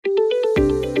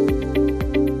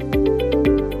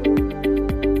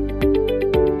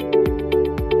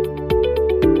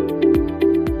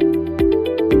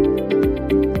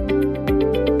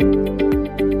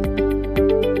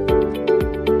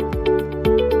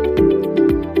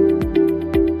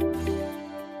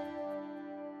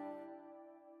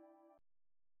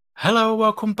Hello,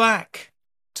 welcome back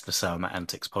to the Sam at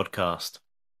Antics podcast.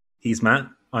 He's Matt.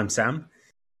 I'm Sam.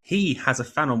 He has a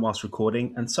fan on whilst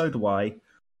recording, and so do I.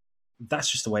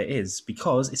 That's just the way it is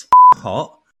because it's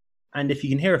hot. And if you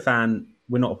can hear a fan,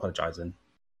 we're not apologising.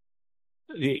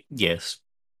 Yes,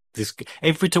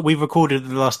 every time we've recorded in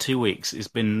the last 2 weeks, it's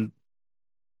been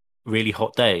really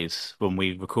hot days when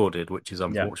we recorded, which is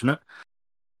unfortunate.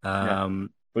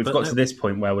 We've got to this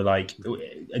point where we're like,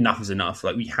 enough is enough.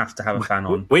 Like, we have to have a fan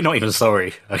on. We're not even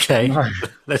sorry, okay? No.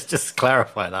 Let's just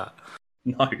clarify that.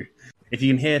 No. If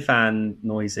you can hear fan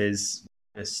noises,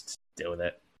 just deal with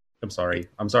it. I'm sorry.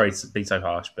 I'm sorry to be so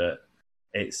harsh, but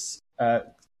it's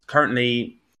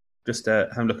currently, just to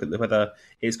have a look at the weather,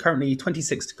 it's currently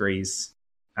 26 degrees.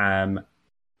 And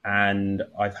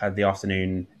I've had the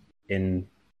afternoon in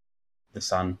the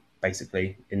sun,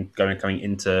 basically, coming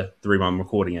into the room I'm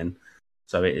recording in.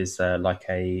 So it is like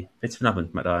a bit of an oven,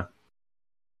 Matt Dyer.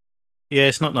 Yeah,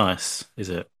 it's not nice, is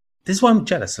it? This is why I'm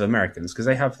jealous of Americans, because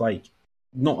they have, like,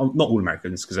 not all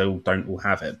Americans, because they don't all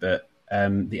have it, but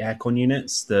the aircon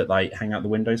units that like hang out the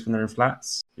windows when they're in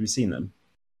flats. Have you seen them?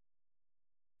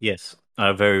 Yes,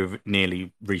 I very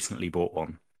nearly recently bought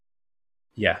one.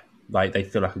 Yeah, like they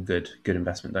feel like a good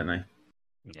investment, don't they?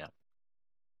 Yeah.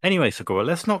 Anyway, Segura,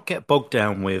 let's not get bogged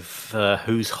down with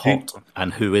who's hot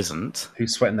and who isn't.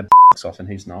 Who's sweating their off and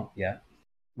who's not, yeah.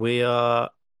 We've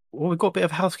got a bit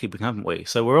of housekeeping, haven't we?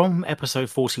 So we're on episode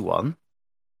 41.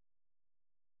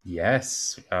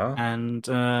 Yes, we are. And it's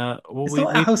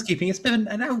not housekeeping, it's a bit of an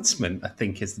announcement, I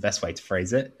think is the best way to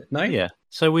phrase it. No? Yeah.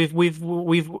 So we've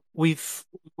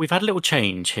had a little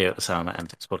change here at the Sam at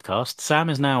Antics podcast. Sam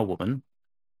is now a woman.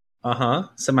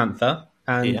 Samantha.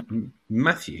 And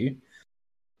Matthew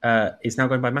is now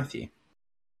going by Matthew.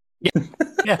 Yeah.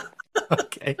 Yeah.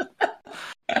 Okay.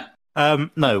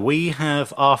 No, we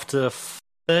have, after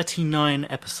 39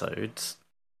 episodes,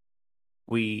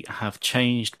 we have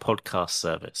changed podcast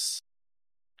service.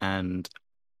 And,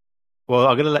 well,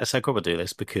 I'm going to let Sakoba do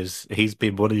this because he's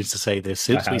been wanting to say this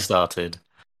since we started.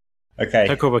 Okay.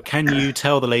 Sakoba, can you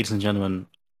tell the ladies and gentlemen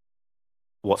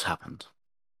what's happened?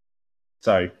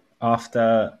 So,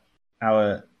 after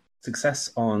our success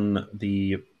on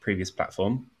the previous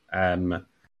platform,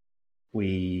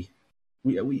 we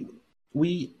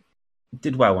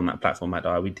did well on that platform, Matt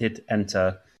Dyer. We did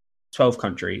enter 12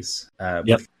 countries.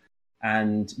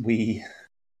 And we,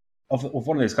 of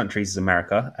one of those countries is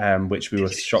America, which we were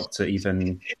shocked to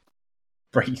even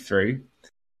break through.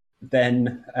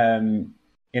 Then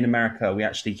in America, we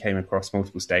actually came across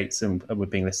multiple states and were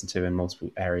being listened to in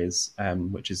multiple areas,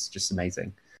 which is just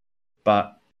amazing.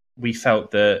 But we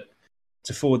felt that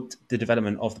to forward the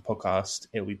development of the podcast,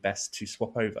 it would be best to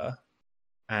swap over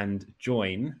and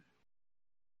join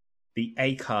the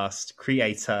Acast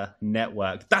Creator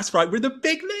Network. That's right, we're the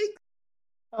big league.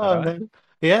 Oh, man.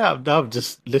 Yeah, I'm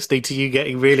just listening to you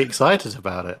getting really excited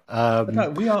about it.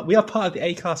 We are part of the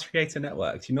Acast Creator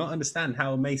Network. Do you not understand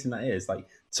how amazing that is? Like,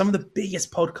 some of the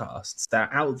biggest podcasts that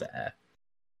are out there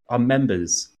are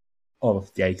members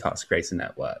of the Acast Creator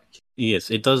Network.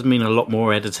 Yes, it does mean a lot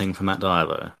more editing for Matt Dyer,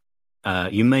 though.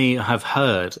 You may have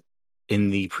heard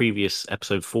in the previous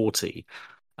episode 40,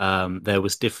 there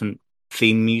was different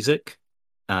theme music,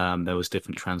 there was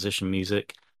different transition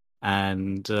music,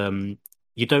 and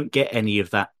you don't get any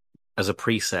of that as a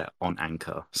preset on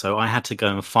Anchor. So I had to go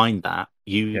and find that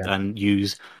and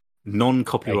use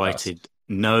non-copyrighted,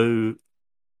 no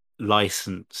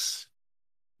license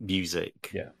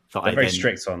music. Yeah, they're very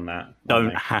strict on that.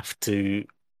 Don't have to,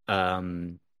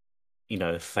 thank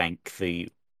the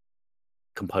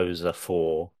composer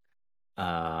for,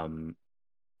 and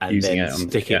using then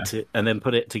it and then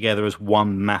put it together as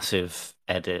one massive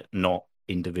edit, not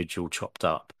individual chopped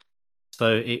up.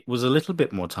 So it was a little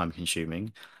bit more time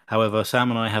consuming. However, Sam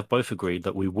and I have both agreed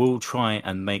that we will try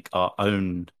and make our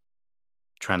own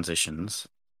transitions.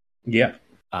 Yeah.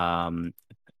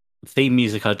 Theme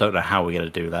music, I don't know how we're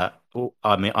going to do that.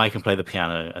 I mean, I can play the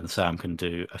piano and Sam can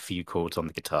do a few chords on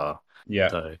the guitar. Yeah.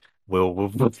 So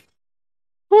we'll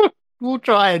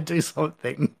try and do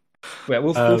something. Yeah,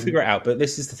 we'll figure it out. But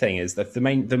this is the thing: is that the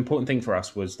important thing for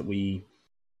us was that we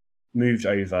moved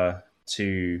over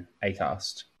to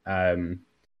Acast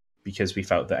because we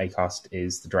felt that Acast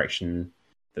is the direction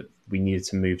that we needed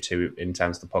to move to in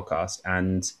terms of the podcast,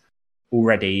 and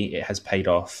already it has paid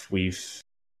off. We've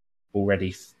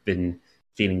already been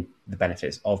feeling the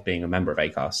benefits of being a member of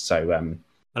Acast. So, and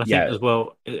I think as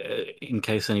well, in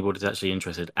case anybody's actually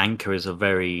interested, Anchor is a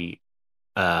very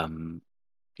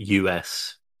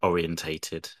US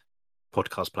orientated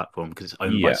podcast platform because it's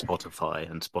owned by Spotify,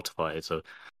 and Spotify is a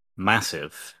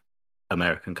massive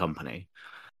American company.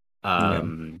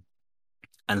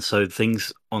 and so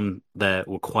things on there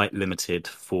were quite limited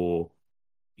for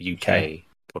Okay.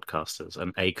 UK podcasters.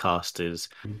 And Acast is,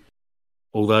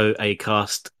 although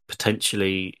Acast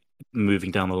potentially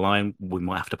moving down the line, we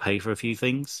might have to pay for a few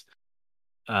things.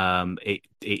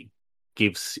 It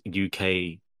gives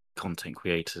UK content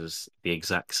creators the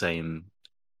exact same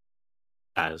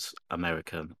as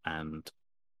American and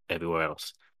everywhere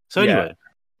else. So Yeah. anyway,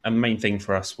 And the main thing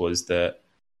for us was that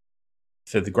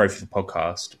for the growth of the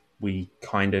podcast, we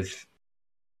kind of,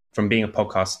 from being a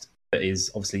podcast that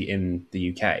is obviously in the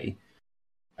UK,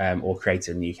 or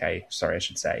created in the UK, sorry, I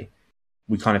should say,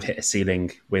 we kind of hit a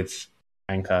ceiling with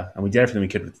Anchor, and we did everything we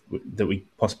could that we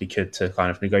possibly could to kind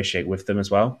of negotiate with them as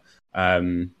well. I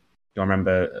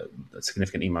remember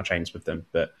significant email chains with them,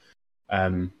 but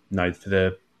no, for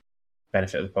the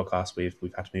benefit of the podcast, we've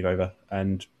had to move over,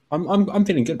 and I'm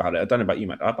feeling good about it. I don't know about you,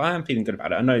 Matt, but I am feeling good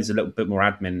about it. I know there's a little bit more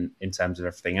admin in terms of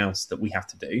everything else that we have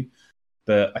to do,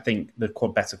 but I think the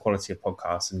better quality of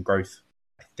podcasts and growth,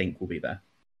 I think, will be there.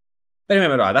 But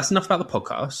anyway, Matt, that's enough about the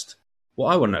podcast. What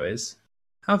I want to know is,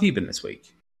 how have you been this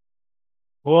week?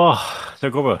 whoa, so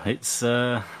Gobber,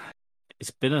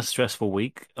 it's been a stressful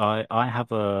week. I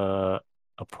have a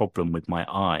problem with my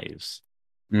eyes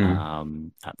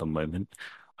Mm, at the moment.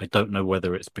 I don't know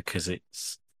whether it's because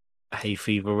it's hay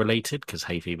fever related, because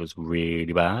hay fever is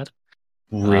really bad.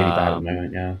 really bad at the Um,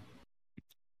 moment, yeah.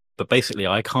 but basically,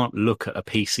 I can't look at a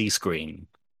PC screen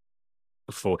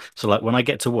so like when I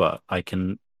get to work, I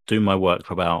can do my work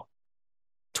for about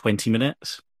 20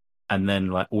 minutes, and then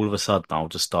like all of a sudden I'll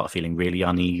just start feeling really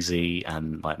uneasy,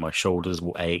 and like my shoulders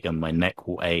will ache and my neck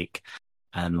will ache,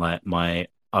 and like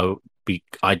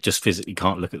I just physically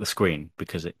can't look at the screen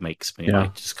because it makes me, I Yeah,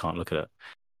 just can't look at it.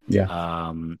 yeah.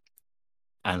 Um,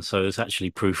 and so it's actually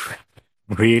proved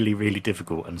really, really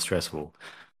difficult and stressful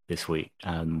this week,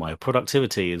 and my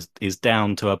productivity is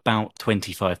down to about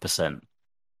 25%.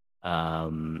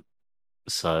 Um,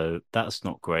 so that's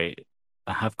not great.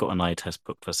 I have got an eye test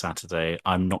booked for Saturday.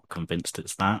 I'm not convinced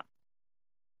it's that,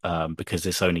 because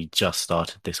this only just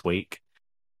started this week.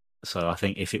 So I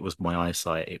think if it was my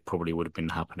eyesight, it probably would have been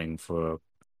happening for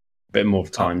Bit more of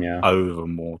uh, time, yeah. over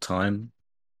more time.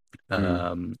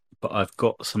 Mm, But I've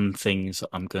got some things that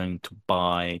I'm going to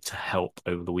buy to help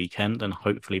over the weekend, and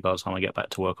hopefully by the time I get back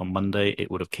to work on Monday, it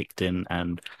would have kicked in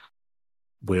and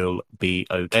will be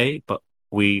okay. But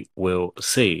we will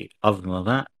see. Other than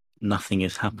that, nothing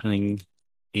is happening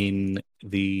in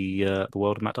the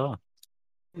world of Matt Dyer.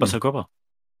 But mm, so, Grubber,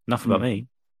 enough about mm. me.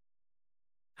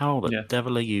 How the Yeah.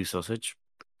 devil are you, sausage?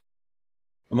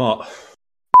 I'm not.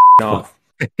 No,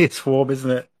 It's warm, isn't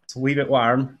it? it's a wee bit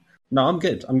warm. No, I'm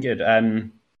good. I'm good.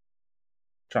 Trying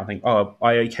to think. Oh,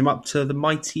 I came up to the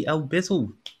mighty El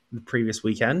Bizzle the previous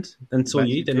weekend and saw That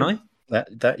you, you didn't did. I?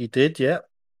 That you did, yeah.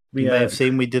 You We may have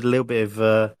seen we did a little bit of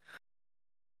a bit,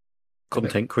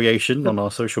 content creation a on our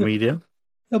social media.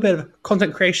 little bit of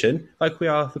content creation, like we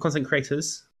are the content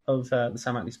creators of the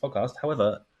Sam Atleys podcast.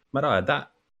 However, Madaya,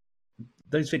 that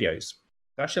those videos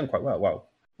they're actually done quite well. Well,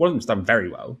 one of them's done very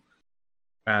well.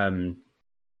 Um,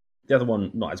 the other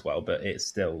one not as well, but it's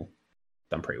still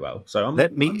done pretty well. So I'm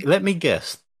Let me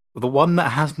guess. The one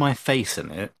that has my face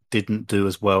in it didn't do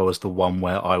as well as the one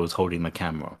where I was holding the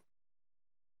camera.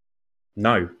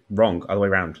 no wrong, other way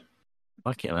around.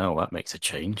 Fucking hell, that makes a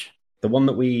change. The one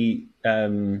that we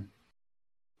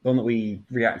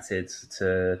reacted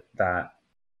to that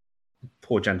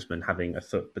poor gentleman having a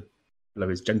foot below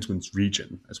his gentleman's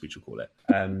region, as we should call it.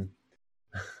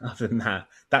 Other than that,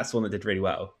 that's the one that did really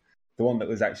well. The one that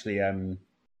was actually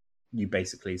you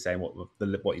basically saying what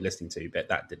you're listening to, but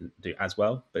that didn't do as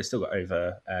well. But it still got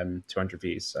over 200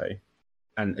 views. So,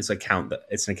 and it's an account that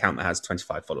has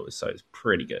 25 followers, so it's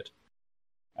pretty good.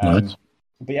 Nice.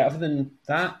 But yeah, other than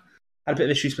that, I had a bit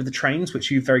of issues with the trains, which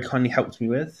you very kindly helped me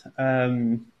with.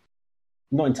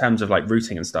 Not in terms of like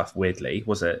routing and stuff, weirdly,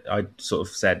 was it? I sort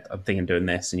of said, I'm thinking of doing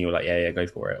this, and you were like, yeah, go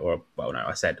for it. Or, well, no,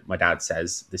 I said, my dad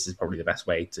says this is probably the best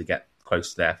way to get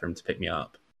close to there for him to pick me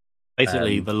up.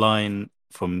 Basically, Um, the line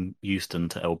from Euston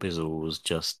to El Bizzle was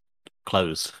just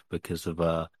closed because of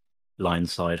a line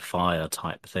side fire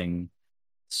type thing. yeah.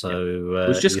 So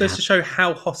Which just you'd goes have. to show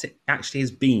how hot it actually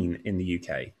has been in the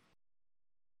UK.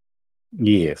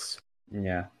 Yes.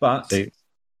 Yeah. But, So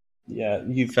yeah,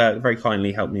 you've very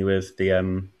kindly helped me with the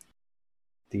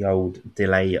old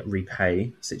delay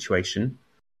repay situation.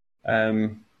 But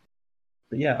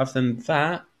yeah, other than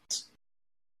that,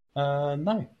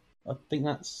 no, I think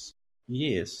that's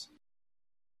years.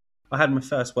 I had my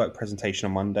first work presentation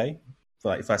on Monday, for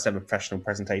like first ever professional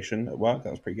presentation at work.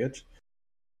 That was pretty good.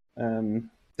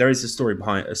 There is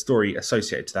a story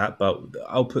associated to that, but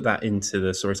I'll put that into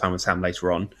the story time with Sam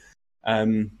later on.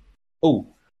 Um, oh,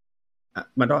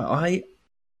 Madai, I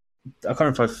can't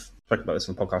remember if I've spoken about this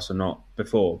on the podcast or not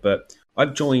before, but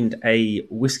I've joined a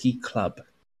whiskey club.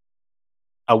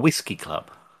 A whiskey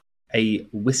club. A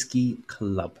whiskey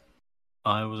club.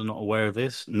 I was not aware of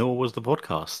this, nor was the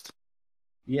podcast.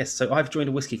 Yes, so I've joined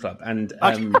a whiskey club, and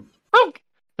Okay. Oh,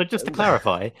 so just to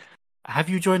clarify, have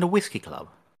you joined a whiskey club?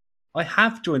 I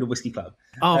have joined a whiskey club.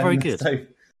 Oh, very good. So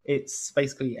it's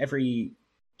basically every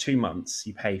 2 months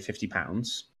you pay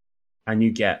 £50 and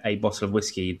you get a bottle of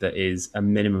whiskey that is a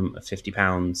minimum of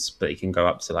 £50, but it can go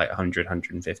up to like 100,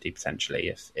 150 potentially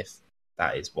if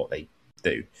that is what they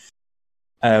do.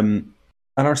 And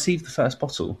I received the first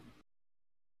bottle.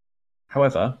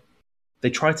 However,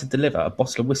 they tried to deliver a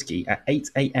bottle of whiskey at 8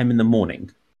 a.m. in the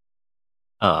morning,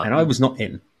 and I was not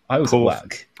in. I was at poor,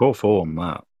 work. poor form,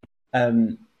 that.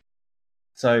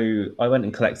 So I went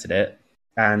and collected it,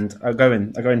 and I go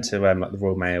into like the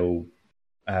Royal Mail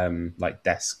like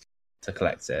desk to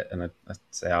collect it, and I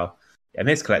say, "Oh, yeah, I'm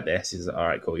here to collect this." He's like, "All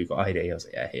right, cool. You got ID?" I was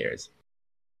like, "Yeah, here it is."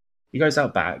 He goes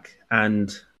out back,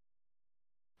 and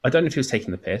I don't know if he was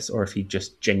taking the piss or if he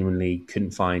just genuinely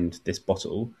couldn't find this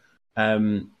bottle,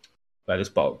 this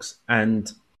box,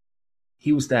 and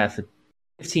he was there for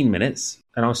 15 minutes,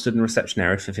 and I was stood in the reception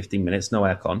area for 15 minutes, no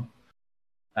aircon.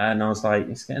 And I was like,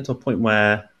 it's getting to a point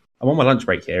where I'm on my lunch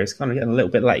break here. It's kind of getting a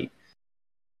little bit late.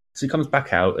 So he comes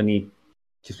back out and he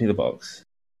gives me the box.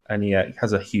 And he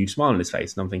has a huge smile on his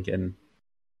face. And I'm thinking,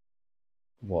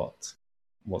 what?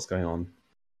 What's going on?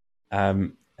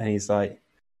 And he's like,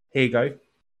 here you go.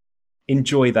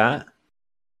 Enjoy that.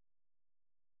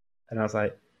 And I was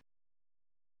like,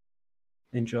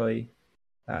 enjoy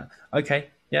that. Okay.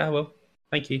 Yeah, I will.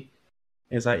 Thank you.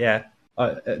 He was like, yeah.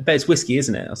 But it's whiskey,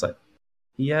 isn't it? I was like,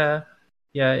 yeah,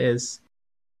 it is.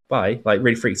 Bye. Like,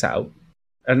 really freaked out.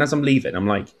 And as I'm leaving, I'm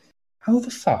like, how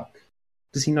the fuck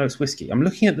does he know it's whiskey? I'm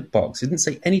looking at the box. It didn't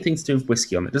say anything to do with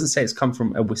whiskey on it. It doesn't say it's come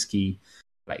from a whiskey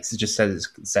place. It just says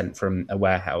it's sent from a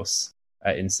warehouse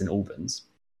in St Albans.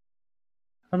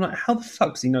 I'm like, how the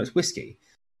fuck does he know it's whiskey?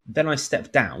 Then I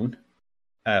stepped down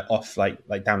off like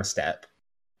down a step,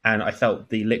 and I felt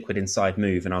the liquid inside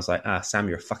move, and I was like, Sam,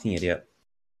 you're a fucking idiot.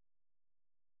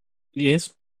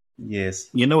 Yes. Yes.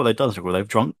 You know what they've done, Well, they've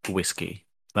drunk whiskey.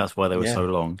 That's why they were Yeah. so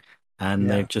long. And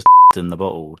Yeah. they've just in the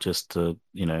bottle just to,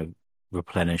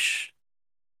 replenish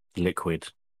liquid.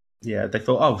 Yeah. They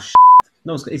thought, oh,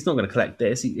 no, he's not going to collect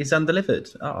this. It's undelivered.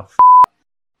 Oh,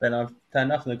 Then I've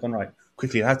turned up and they've gone, right,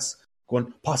 quickly, lads, go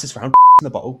on, pass this round in the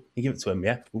bottle and give it to him,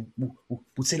 yeah? We'll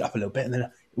seal it up a little bit and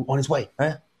then on his way,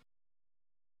 eh?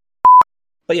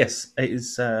 But yes, it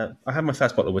is. I had my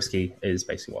first bottle of whiskey, is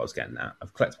basically what I was getting at.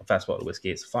 I've collected my first bottle of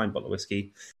whiskey. It's a fine bottle of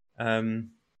whiskey. Bottle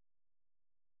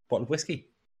of whiskey.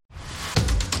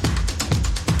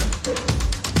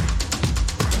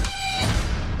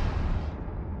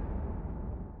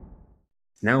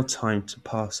 Now time to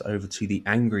pass over to the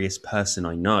angriest person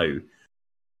I know.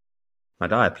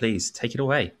 Madaya, please take it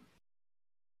away.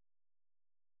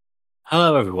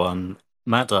 Hello, everyone.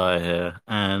 Matt Dyer here.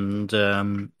 And,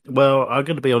 well, I'm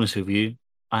going to be honest with you.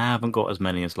 I haven't got as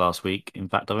many as last week. In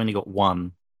fact, I've only got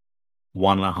one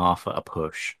and a half at a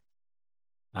push.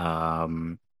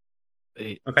 Um,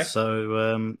 Okay,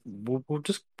 we'll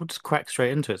just crack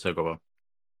straight into it, so go on.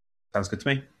 sounds good to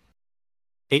me.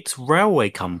 It's railway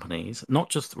companies, not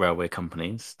just railway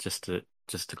companies, just to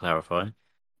clarify,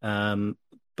 um,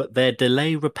 but their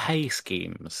delay repay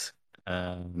schemes.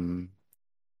 Now,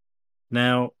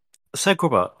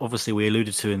 Sagraba, obviously, we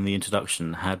alluded to in the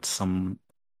introduction, had some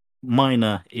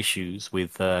minor issues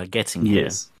with getting here.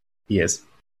 Yes. Yes.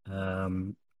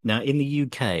 Now, in the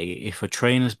UK, if a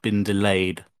train has been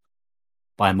delayed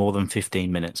by more than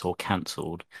 15 minutes or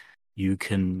cancelled, you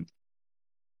can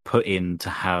put in to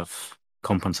have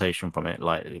compensation from it.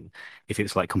 Like if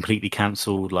it's like completely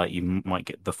cancelled, like you might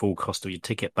get the full cost of your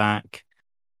ticket back,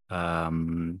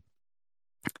 um,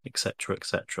 etc.,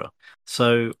 etc.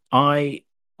 So I,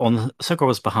 on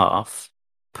Socorro's behalf,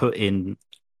 put in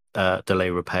delay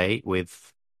repay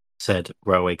with said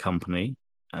railway company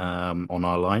on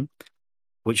our line,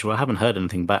 which I haven't heard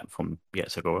anything back from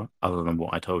yet, Socorro, other than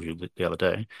what I told you the other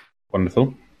day.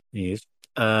 Wonderful. Yes.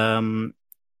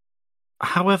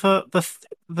 However,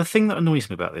 the thing that annoys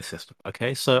me about this system,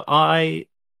 okay, so I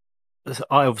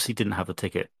obviously didn't have the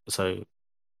ticket, so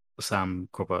Sam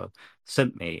Cropper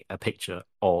sent me a picture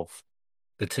of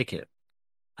the ticket,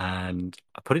 and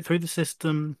I put it through the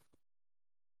system,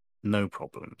 no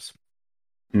problems.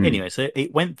 Mm. Anyway, so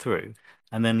it went through,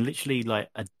 and then literally like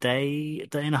a day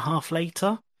and a half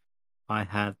later, I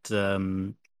had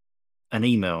an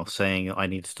email saying I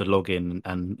needed to log in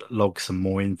and log some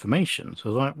more information. So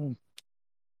I was like, well,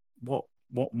 what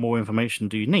more information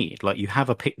do you need? Like, you have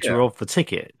a Yeah, picture of the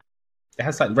ticket. it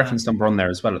has like the Uh, reference number on there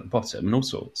as well at the bottom and all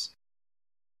sorts.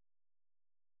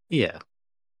 yeah.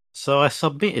 So I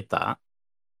submitted that,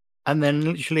 and then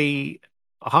literally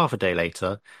half a day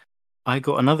later, I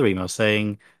got another email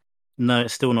saying, "No,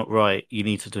 it's still not right. You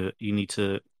need to do. You need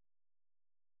to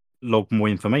log more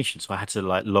information." So I had to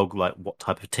like log like what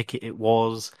type of ticket it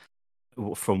was,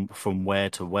 from where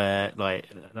to where. Like,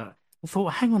 I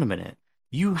thought, hang on a minute,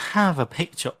 you have a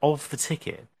picture of the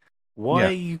ticket. Why are Yeah,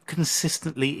 you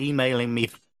consistently emailing me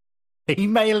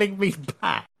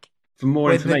back for more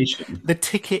when the information. the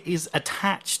ticket is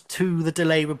attached to the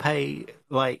delay repay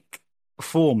like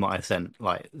form that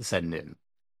I send in?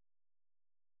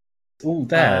 All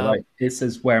there, like Um, it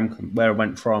says where I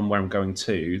went from, where I'm going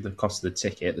to, the cost of the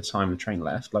ticket, the time the train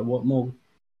left. Like, what more?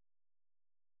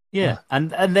 yeah, Ugh.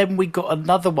 and then we got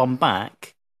another one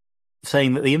back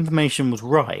saying that the information was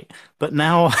right, but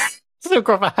now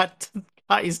Zuckerberg had to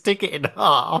cut his ticket in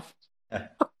half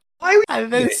Why would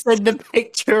and you do then this? send a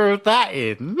picture of that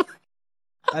in.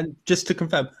 And just to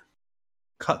confirm,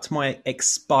 cut my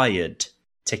expired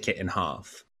ticket in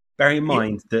half. Bearing in Yeah.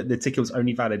 mind that the ticket was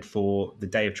only valid for the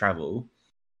day of travel,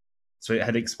 so it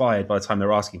had expired by the time they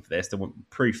were asking for this. They want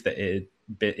proof that it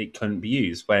couldn't be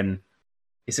used when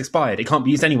it's expired. It can't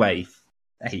be used anyway.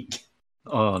 Hey,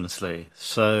 Honestly.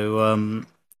 So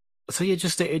yeah,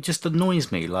 it just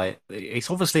annoys me. Like, it's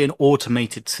obviously an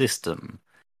automated system,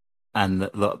 and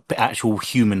the actual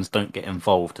humans don't get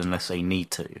involved unless they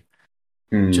need to,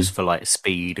 just hmm. for like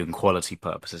speed and quality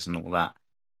purposes and all that.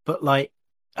 But like,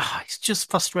 it's just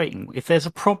frustrating. If there's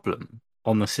a problem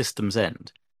on the system's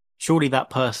end, surely that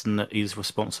person that is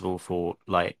responsible for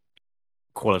like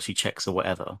quality checks or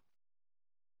whatever,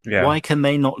 Yeah, why can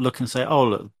they not look and say, "Oh,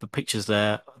 look, the picture's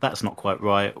there. That's not quite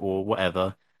right," or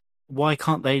whatever? Why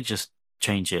can't they just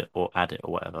change it or add it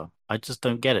or whatever? I just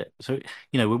don't get it. So,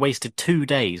 we wasted 2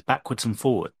 days backwards and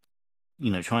forward,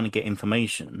 trying to get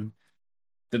information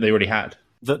that they already had.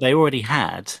 that they already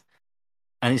had,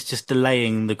 and it's just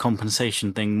delaying the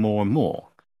compensation thing more and more.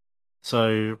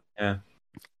 So Yeah,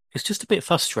 it's just a bit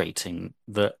frustrating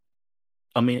that,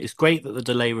 I mean, it's great that the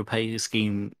delay repay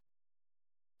scheme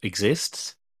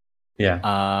exists, yeah.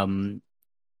 um,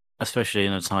 especially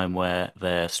in a time where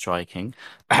they're striking.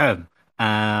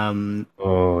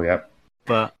 Oh, yeah.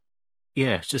 But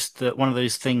yeah, it's just one of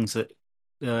those things that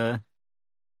uh,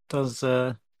 does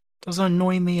uh, does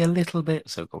annoy me a little bit.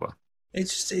 So go on.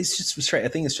 It's just frustrating.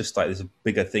 I think it's just like there's a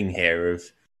bigger thing here of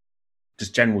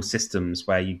just general systems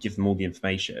where you give them all the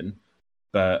information,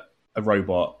 but a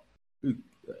robot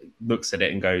looks at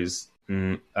it and goes,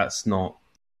 "That's not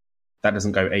that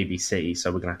doesn't go ABC,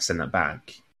 so we're gonna have to send that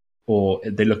back." Or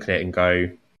they look at it and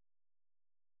go,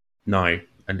 "No,"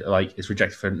 and like it's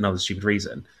rejected for another stupid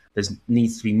reason. There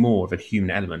needs to be more of a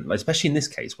human element, like, especially in this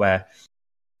case where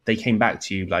they came back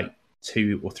to you like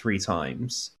 2 or 3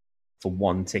 times for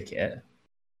one ticket.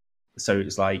 So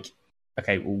it's like,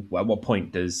 okay, well, at what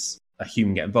point does a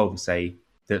human get involved and say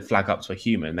that flag up to a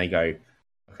human? And they go,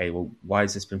 okay, well, why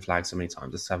has this been flagged so many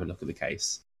times? Let's have a look at the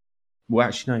case. Well,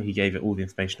 actually, no, he gave it all the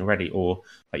information already, or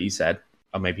like you said,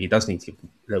 or maybe he does need to give a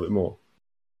little bit more.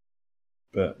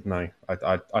 But no,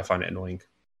 I find it annoying.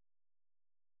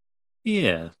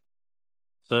 Yeah.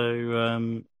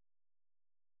 So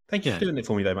Thank you for yeah, doing it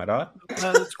for me, though, Matt Dyer.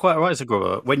 it's quite all right,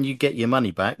 Zagrola. When you get your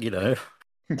money back, Yeah,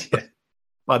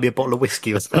 buy me a bottle of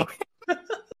whiskey or something.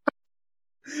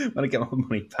 when I get my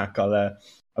money back, I'll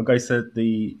go to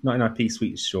the 99p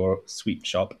sweet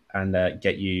shop and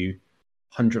get you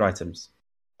 100 items.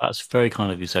 That's very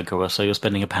kind of you, Zagrola. So you're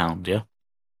spending £1, yeah?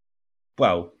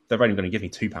 Well, they're only going to give me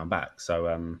 £2 back,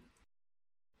 so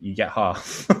you get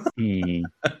half. Hmm.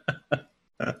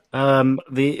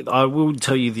 The I will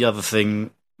tell you the other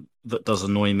thing that does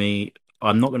annoy me.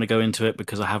 I'm not going to go into it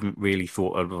because I haven't really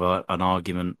thought of an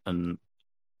argument and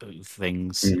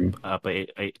things, Mm, but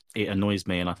it annoys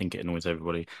me, and I think it annoys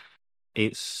everybody.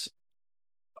 It's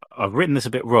I've written this a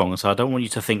bit wrong, so I don't want you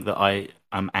to think that I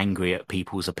am angry at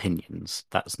people's opinions.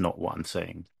 That's not what I'm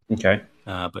saying. okay,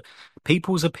 But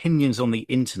people's opinions on the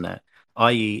internet,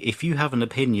 i.e., if you have an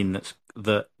opinion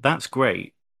that's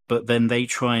great, but then they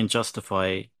try and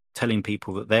justify telling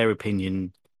people that their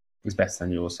opinion it's better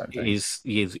than yours, type thing.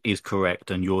 is correct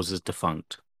and yours is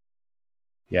defunct.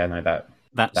 Yeah, no, that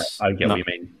That's I get what not you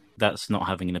mean. that's not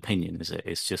having an opinion, is it?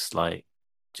 It's just like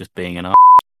just being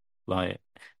like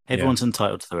Yeah, everyone's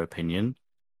entitled to their opinion.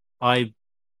 I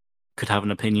could have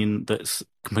an opinion that's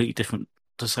completely different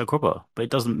to Sagraba, but it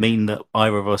doesn't mean that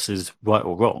either of us is right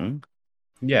or wrong.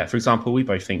 yeah. For example, we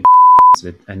both think is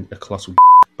a colossal,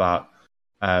 but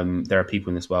there are people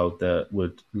in this world that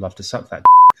would love to suck that.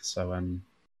 So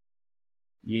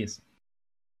yes.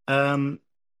 So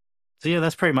yeah,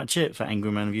 that's pretty much it for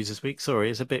Angry Man Reviews this week. Sorry,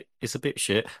 it's a bit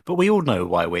shit, but we all know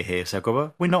why we're here,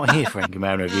 Sagoba. We're not here for Angry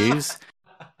Man Reviews.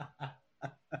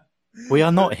 We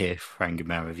are not here for Angry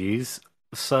Man Reviews.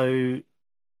 So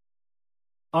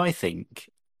I think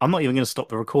I'm not even going to stop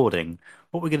the recording.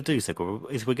 What we're going to do, Sagoba,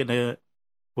 is we're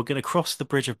gonna cross the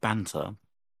bridge of banter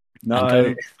and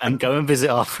No. go and visit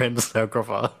our friend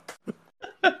Sagoba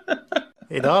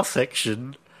in our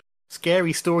section.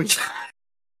 Scary story time.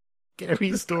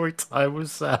 Scary story time with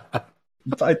Sam.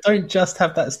 But I don't just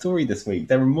have that story this week.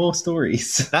 There are more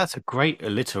stories. That's a great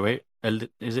alliterate.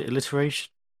 Is it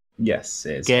alliteration? Yes,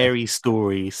 it is. Scary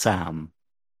story, Sam.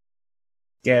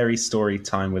 Scary story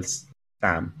time with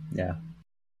Sam. Yeah.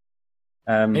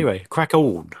 Anyway, crack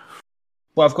on.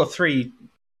 Well, I've got 3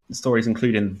 stories,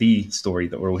 including the story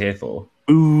that we're all here for.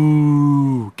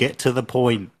 Ooh, get to the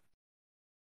point.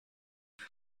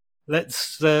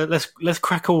 Let's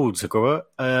crack on, Sakura.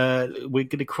 We're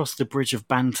gonna cross the bridge of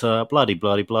banter, bloody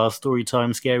blah. Story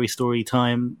time, scary story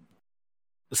time.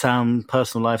 Sam,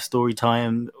 personal life story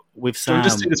time with Sam. Can we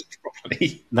just do this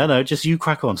properly? No, just you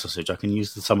crack on, Sausage. I can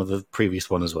use some of the previous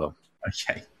one as well.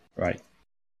 Okay, right.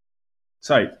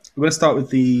 So we're going to start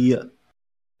with the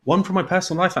one from my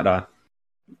personal life, Adar.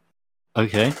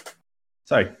 Okay.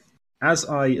 So, as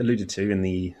I alluded to in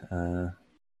the,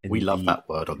 we love that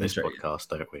word on this podcast,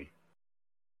 don't we?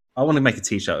 I want to make a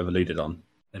T-shirt with "alluded" on.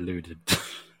 Alluded,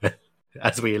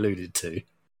 as we alluded to.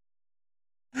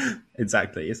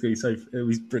 Exactly. It's going to be it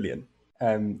was brilliant.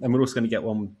 And we're also going to get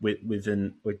one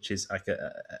which is like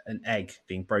an egg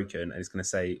being broken, and it's going to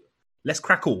say, "Let's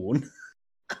crack on."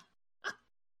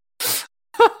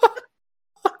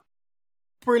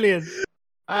 Brilliant.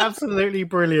 Absolutely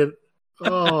brilliant.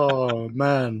 Oh,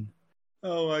 man.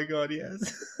 Oh, my God,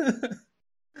 yes.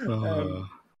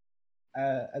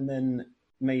 And then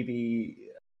maybe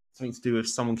something to do with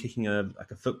someone kicking a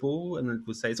football, and then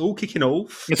we'll say, "It's all kicking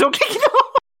off." It's all kicking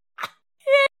off!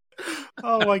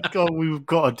 Oh, my God. We've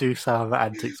got to do some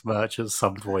Antics merch at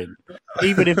some point.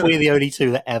 Even if we're the only two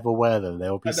that ever wear them,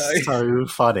 they'll be so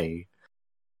funny.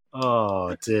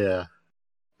 Oh, dear.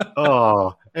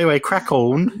 Oh, anyway, crack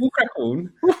on. We'll crack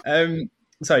on.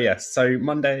 So yes, so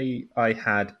Monday I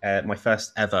had my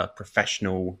first ever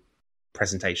professional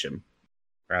presentation,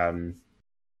 and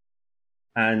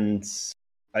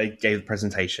I gave the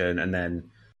presentation, and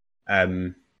then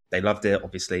they loved it,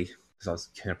 obviously, because I was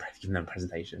giving them a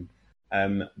presentation.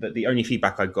 But the only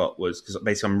feedback I got was because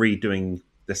basically I'm redoing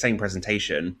the same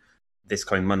presentation this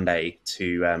coming Monday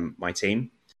to my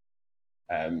team.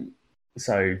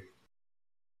 So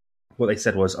what they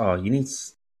said was, "Oh, you need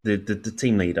the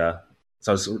team leader."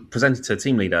 So I was presenting to a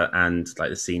team leader and like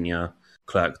the senior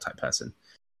clerk type person,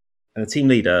 and the team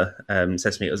leader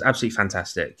says to me, "It was absolutely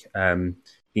fantastic. You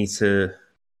need to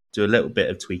do a little bit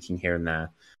of tweaking here and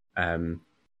there,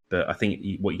 but I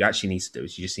think what you actually need to do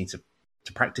is you just need to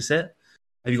practice it.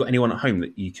 Have you got anyone at home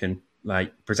that you can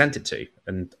like present it to?"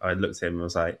 And I looked at him and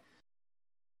was like,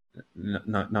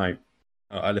 "No,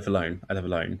 I live alone. I live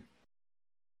alone."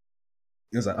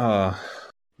 He was like, "Oh,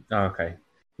 okay.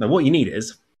 No, what you need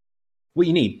is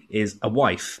a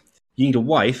wife. You need a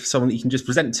wife, someone that you can just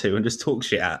present to and just talk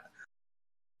shit at."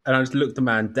 And I just looked the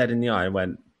man dead in the eye and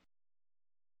went,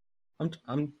 I'm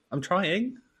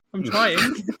trying. I'm trying.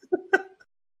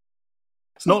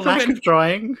 It's not lack of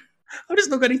trying. I'm just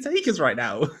not getting takers right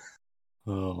now."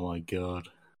 Oh my God.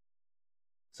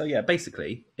 So yeah,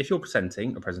 basically, if you're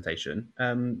presenting a presentation,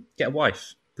 get a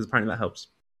wife, because apparently that helps.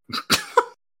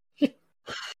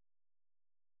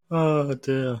 Oh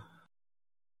dear.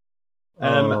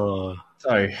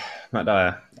 So, Matt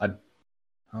Dyer,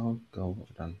 oh god, what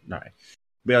have I done? No,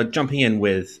 we are jumping in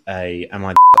with a "Am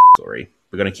I story?"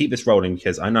 We're going to keep this rolling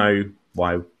because I know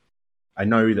why. I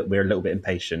know that we're a little bit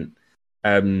impatient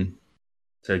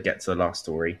to get to the last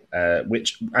story.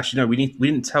 Which actually no,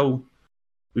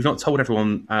 we've not told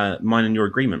everyone mine and your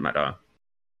agreement, Matt Dyer.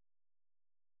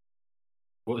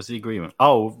 What was the agreement?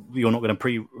 Oh, you're not going to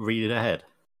pre-read it ahead?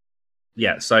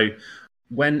 Yeah. So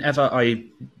whenever I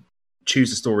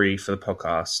choose a story for the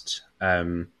podcast,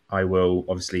 I will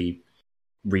obviously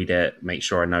read it, make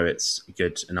sure I know it's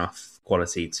good enough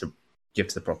quality to give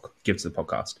to the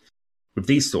podcast. With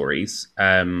these stories,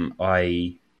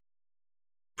 I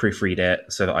proofread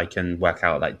it so that I can work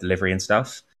out like delivery and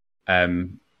stuff.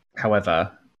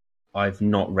 However, I've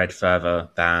not read further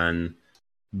than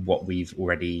what we've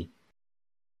already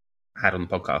had on the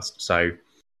podcast, so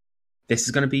this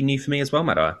is going to be new for me as well,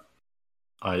 Matt.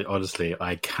 I honestly,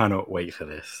 I cannot wait for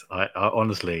this. I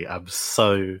honestly am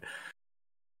so.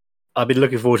 I've been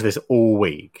looking forward to this all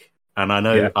week. And I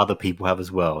know Yeah, other people have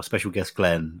as well. Special guest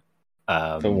Glenn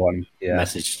for one. Yeah,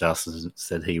 messaged us and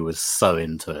said he was so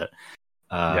into it.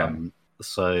 yeah.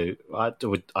 So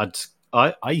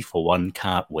I for one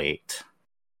can't wait.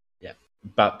 Yeah.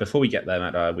 But before we get there,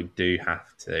 Matt, we do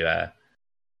have to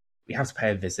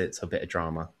pay a visit to a bit of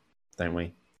drama, don't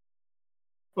we?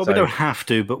 Well, we So don't have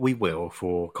to, but we will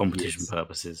for competition yes,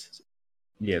 purposes.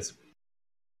 yes.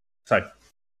 So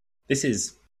this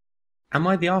is: am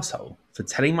I the asshole for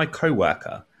telling my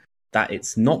coworker that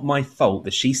it's not my fault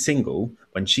that she's single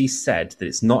when she said that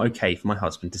it's not okay for my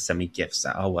husband to send me gifts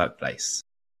at our workplace?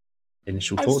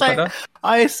 Initial I thoughts, say, Matt?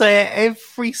 I say it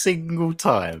every single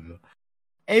time.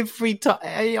 Every time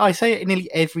I say it nearly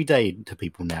every day to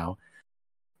people now.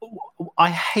 I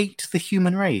hate the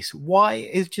human race. Why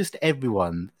is just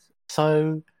everyone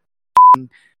so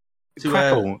To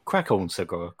uh, crack on,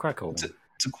 Segura, crack on?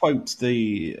 to quote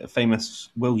the famous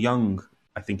Will Young,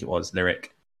 I think it was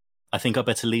lyric. I think I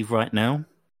better leave right now.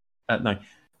 No,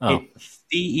 Oh, it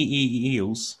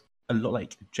feels a lot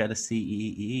like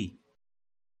jealousy.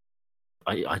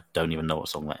 I don't even know what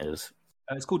song that is.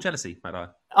 It's called Jealousy, Mad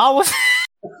Oh,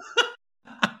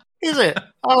 is it?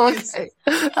 Oh, Yes. okay.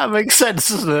 That makes sense,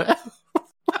 doesn't it?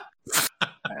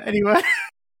 Anyway,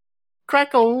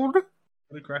 crack on.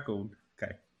 Crackled.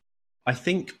 Okay. I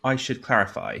think I should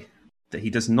clarify that he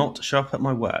does not show up at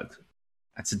my work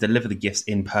to deliver the gifts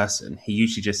in person. He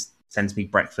usually just sends me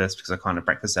breakfast because I can't have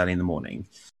breakfast early in the morning.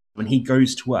 When he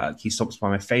goes to work, he stops by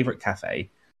my favourite cafe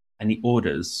and he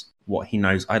orders what he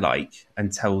knows I like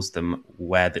and tells them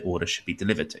where the order should be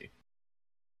delivered to.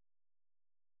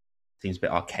 Seems a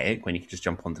bit archaic when you can just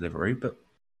jump on Deliveroo, but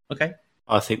okay.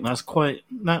 I think that's quite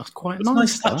It's a nice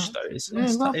nice. touch, though. It's a Yeah,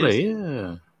 nice lovely.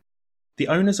 Yeah. The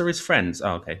owners are his friends.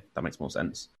 Oh, okay, that makes more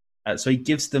sense. So he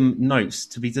gives them notes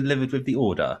to be delivered with the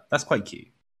order. That's quite cute.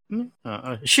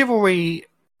 Chivalry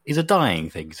is a dying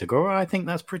thing, Segura. I think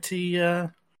that's pretty.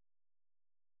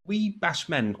 We bash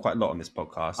men quite a lot on this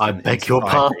podcast. I And in beg your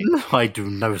society, pardon. I do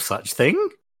no such thing.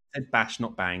 said bash,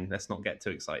 not bang. Let's not get too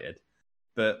excited.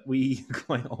 But we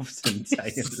quite often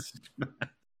say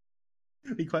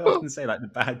we quite often say like the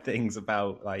bad things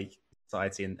about like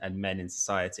society and men in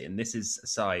society. And this is a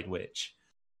side which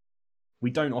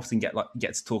we don't often get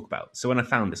to talk about. So when I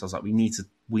found this, I was like, we need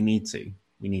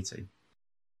to.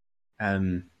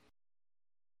 Um,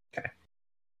 okay.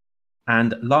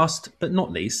 And last but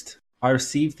not least, I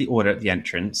received the order at the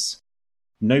entrance.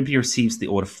 Nobody receives the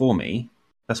order for me.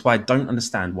 That's why I don't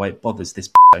understand why it bothers this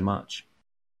so much.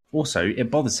 Also,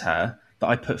 it bothers her that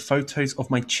I put photos of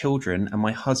my children and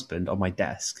my husband on my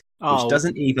desk, which Oh,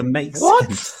 doesn't even make what?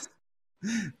 sense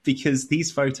because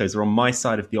these photos are on my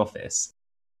side of the office.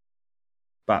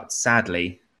 But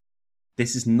sadly,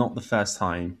 this is not the first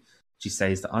time she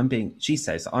says that I'm being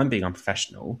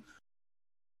unprofessional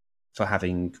for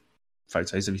having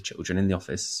photos of your children in the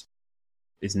office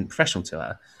isn't professional to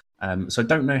her. So I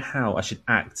don't know how I should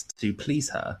act to please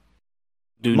her.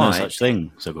 Do no such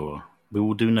thing, Segura. We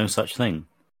will do no such thing.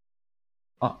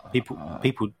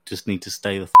 People just need to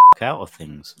stay the out of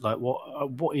things. Like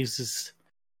what is this?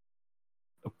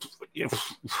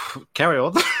 Carry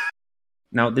on.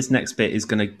 Now, this next bit is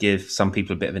going to give some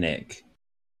people a bit of an ick.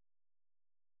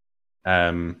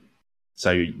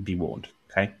 So be warned,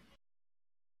 okay?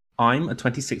 I'm a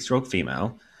 26-year-old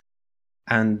female,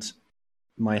 and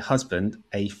my husband,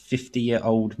 a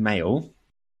 50-year-old male,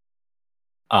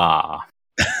 Ah,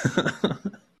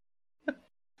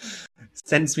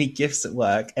 sends me gifts at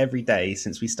work every day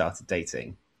since we started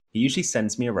dating. He usually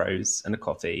sends me a rose and a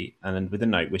coffee, and with a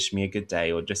note wishing me a good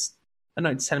day, or just a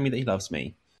note telling me that he loves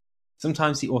me.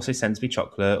 Sometimes he also sends me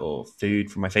chocolate or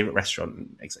food from my favourite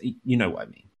restaurant. You know what I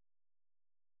mean.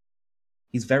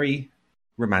 He's very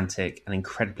romantic and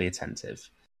incredibly attentive.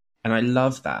 And I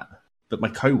love that. But my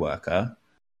co-worker,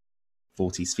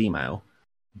 40s female,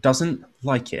 doesn't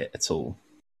like it at all.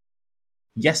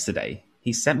 Yesterday,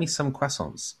 he sent me some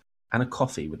croissants and a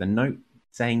coffee with a note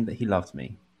saying that he loved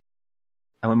me.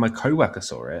 And when my co-worker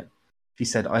saw it, she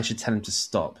said I should tell him to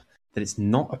stop, that it's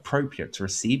not appropriate to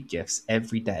receive gifts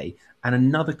every day. And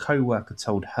another co-worker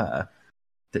told her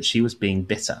that she was being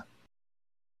bitter.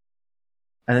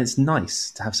 And it's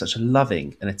nice to have such a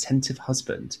loving and attentive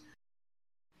husband.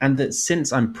 And that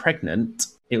since I'm pregnant,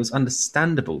 it was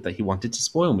understandable that he wanted to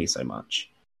spoil me so much.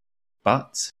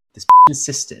 But this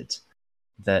insisted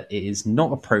that it is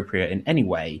not appropriate in any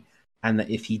way, and that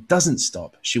if he doesn't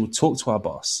stop, she will talk to our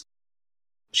boss.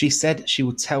 She said she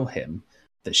will tell him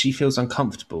that she feels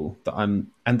uncomfortable that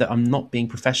I'm not being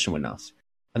professional enough,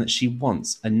 and that she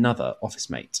wants another office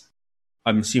mate.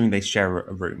 I'm assuming they share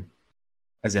a room,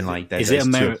 as in like is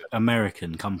it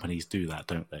American companies do that,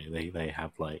 don't they? They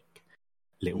have like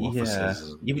little Yeah.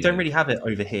 offices. Yeah, we don't really have it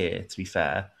over here, to be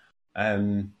fair.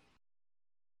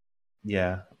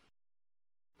 Yeah.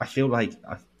 I feel like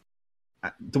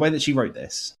the way that she wrote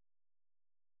this,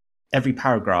 every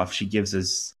paragraph she gives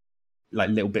us like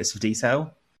little bits of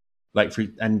detail.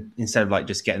 And instead of like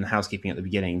just getting the housekeeping at the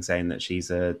beginning, saying that she's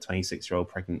a 26-year-old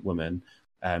pregnant woman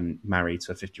married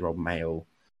to a 50-year-old male,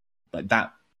 like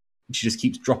that, she just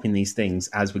keeps dropping these things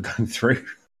as we're going through.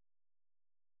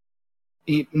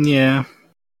 Yeah.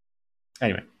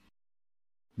 Anyway,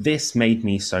 this made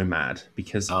me so mad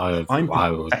because I'm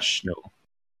professional.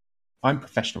 I'm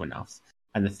professional enough,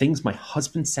 and the things my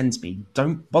husband sends me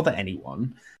don't bother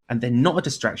anyone, and they're not a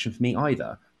distraction for me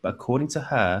either. But according to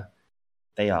her,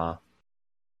 they are.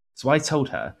 So I told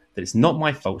her that it's not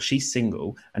my fault she's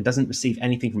single and doesn't receive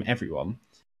anything from everyone,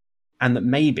 and that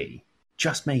maybe,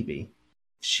 just maybe,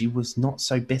 if she was not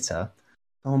so bitter,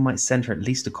 someone might send her at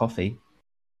least a coffee.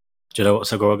 Do you know what,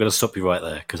 Sogor? I'm going to stop you right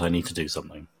there because I need to do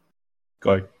something.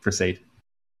 Go, proceed.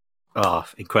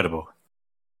 Incredible.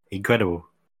 Incredible.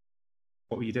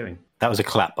 What were you doing? That was a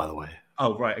clap, by the way.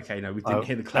 Oh, right. Okay, no, we didn't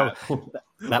hear the clap.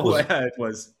 All I heard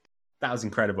was, that was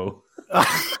incredible.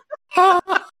 I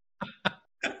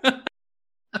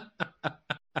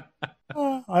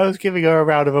was giving her a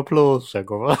round of applause,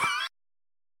 Sogor.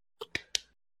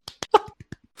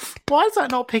 Why is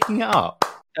that not picking it up?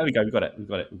 There we go. We've got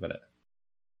it.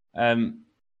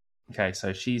 Okay,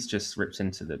 so she's just ripped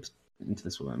into this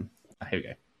woman. Here we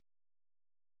go.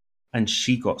 And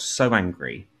she got so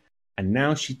angry, and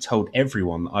now she told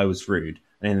everyone that I was rude,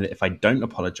 and that if I don't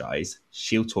apologize,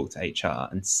 she'll talk to HR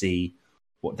and see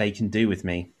what they can do with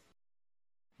me.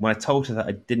 When I told her that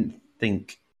I didn't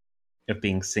think of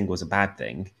being single as a bad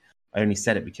thing, I only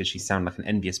said it because she sounded like an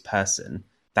envious person.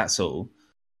 That's all.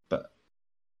 But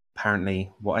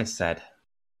apparently, what I said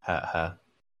hurt her.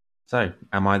 So,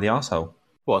 am I the arsehole?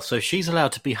 What, so she's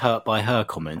allowed to be hurt by her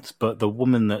comments, but the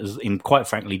woman that has, quite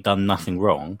frankly, done nothing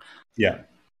wrong, Yeah.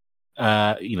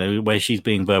 Where she's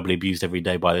being verbally abused every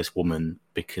day by this woman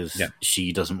because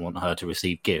she doesn't want her to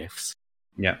receive gifts,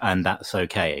 and that's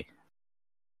okay.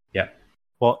 Yeah.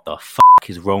 What the fuck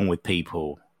is wrong with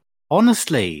people?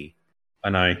 Honestly. I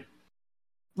know.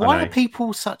 Why are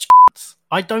people such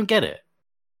I don't get it.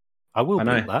 I will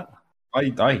beat that. I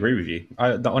agree with you.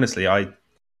 Honestly, I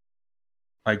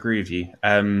agree with you.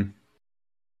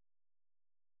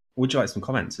 Would you like some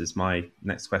comments? Is my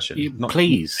next question.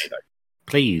 Please.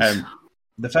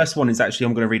 The first one is actually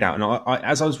I'm going to read out, and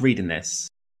as I was reading this,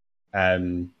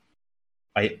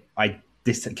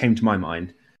 this came to my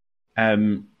mind.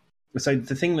 So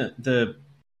the thing that the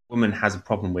woman has a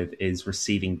problem with is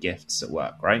receiving gifts at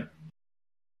work, right?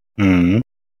 Mm-hmm.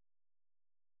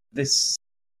 This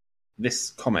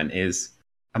comment is,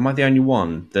 am I the only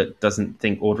one that doesn't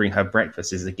think ordering her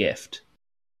breakfast is a gift?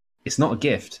 It's not a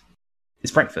gift.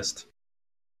 It's breakfast.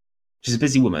 She's a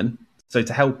busy woman, so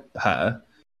to help her,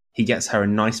 he gets her a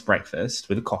nice breakfast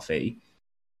with a coffee.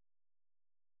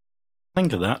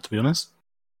 Think of that, to be honest.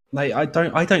 Like, I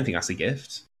don't think that's a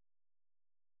gift.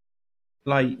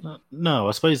 Like, no,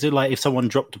 I suppose if someone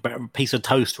dropped a piece of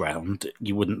toast round,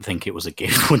 you wouldn't think it was a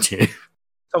gift, would you?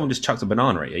 Someone just chucked a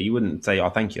banana at you, you wouldn't say, "Oh,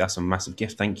 thank you, that's a massive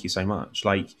gift. Thank you so much."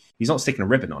 Like, he's not sticking a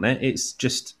ribbon on it. It's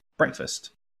just breakfast.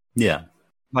 Yeah.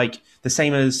 Like the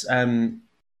same as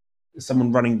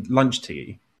someone running lunch to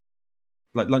you,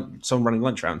 like someone running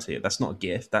lunch around to you. That's not a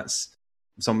gift. That's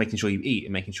someone making sure you eat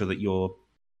and making sure that you're,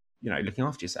 looking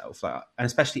after yourself. Like, and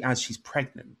especially as she's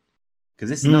pregnant, because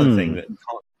this is another thing that you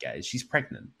can't get is she's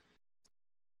pregnant.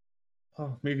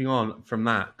 Oh, moving on from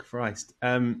that, Christ.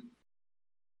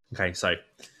 Okay, so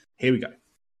here we go.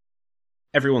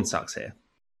 Everyone sucks here.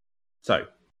 So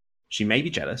she may be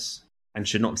jealous and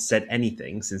should not have said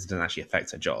anything since it doesn't actually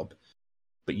affect her job.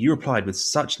 But you replied with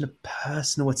such a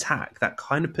personal attack that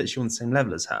kind of puts you on the same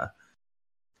level as her.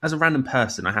 As a random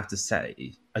person, I just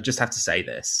have to say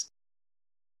this.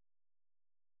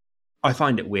 I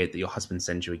find it weird that your husband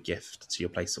sends you a gift to your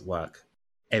place at work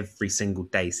every single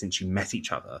day since you met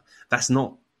each other. That's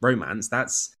not romance.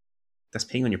 That's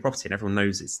peeing on your property, and everyone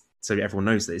knows everyone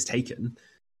knows that it's taken.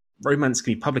 Romance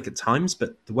can be public at times,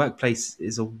 but the workplace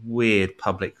is a weird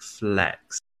public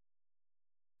flex.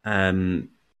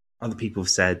 Other people have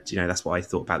said, that's what I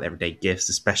thought about the everyday gifts,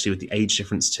 especially with the age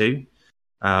difference too.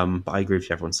 But I agree with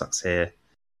you, everyone sucks here.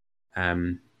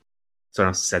 Someone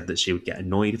else said that she would get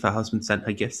annoyed if her husband sent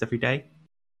her gifts every day,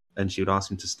 and she would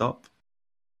ask him to stop.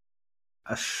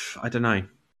 I don't know.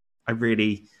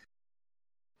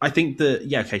 I think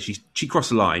that, she crossed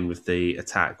the line with the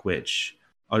attack, which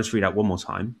I'll just read out one more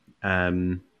time.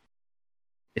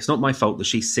 It's not my fault that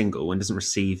she's single and doesn't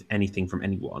receive anything from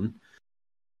anyone.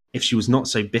 if she was not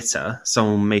so bitter,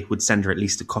 someone would send her at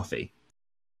least a coffee.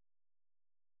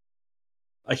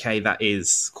 Okay, that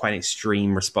is quite an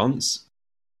extreme response.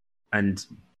 And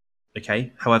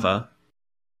okay, however,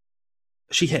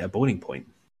 she hit a boiling point.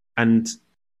 And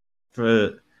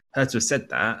for her to have said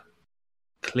that,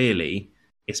 clearly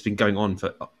it's been going on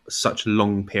for such a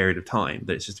long period of time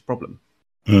that it's just a problem.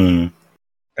 Mm.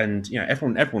 And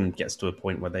everyone gets to a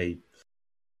point where they,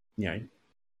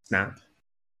 snap.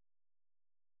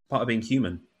 Part of being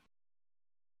human.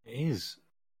 It is.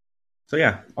 So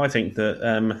yeah, I think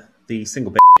that the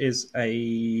single is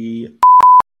a,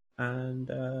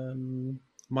 and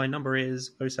my number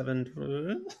is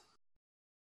 07.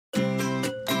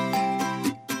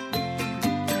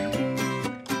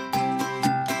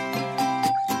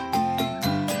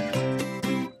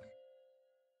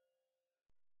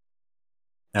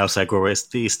 Now, Segura,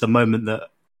 it's the moment that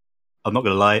I'm not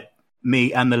going to lie,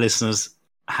 me and the listeners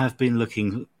have been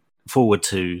looking forward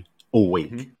to all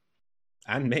week. Mm-hmm.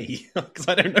 And me, because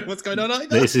I don't know what's going on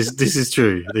either. This is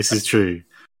true. This is true.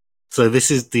 So this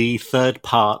is the third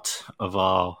part of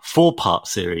our 4-part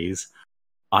series.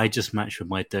 I just matched with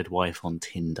my dead wife on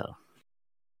Tinder.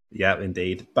 Yeah,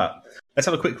 indeed. But let's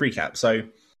have a quick recap. So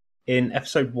in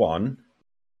episode 1,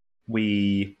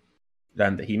 we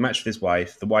learned that he matched with his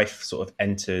wife. The wife sort of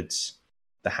entered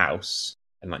the house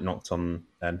and knocked on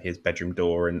his bedroom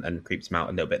door and creeped him out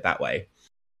a little bit that way.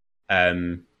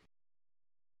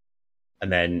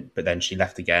 But then she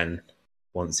left again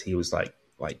once he was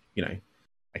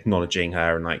acknowledging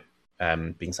her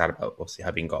and being sad about obviously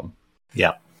her being gone.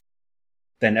 Yeah.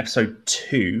 Then episode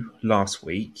 2 last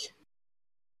week,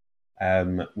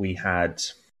 we had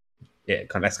it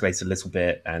kind of escalated a little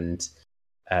bit, and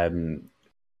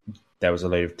there was a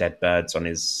load of dead birds on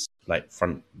his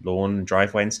front lawn,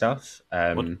 driveway, and stuff.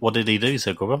 What did he do,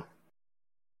 Segura?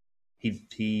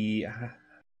 He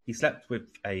slept with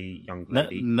a young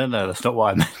lady. No, that's not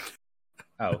what I meant.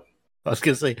 Oh, I was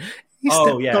going to say he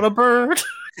stepped on a bird.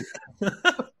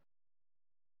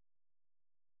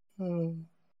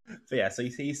 So yeah, so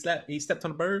he stepped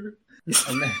on a bird,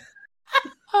 and then,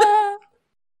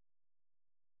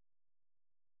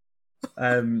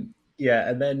 and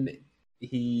then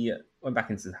he went back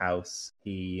into the house.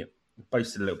 He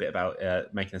boasted a little bit about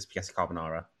making a spaghetti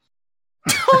carbonara.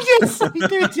 Oh yes, he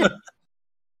did. Yeah.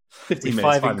 15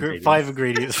 minutes, 5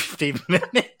 ingredients, 15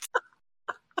 minutes.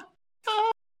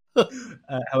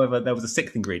 However, there was a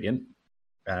 6th ingredient,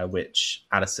 which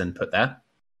Allison put there,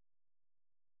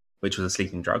 which was a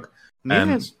sleeping drug.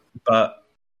 Yes. But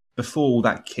before all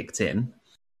that kicked in,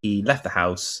 he left the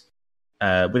house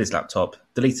with his laptop,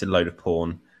 deleted a load of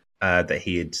porn that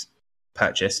he had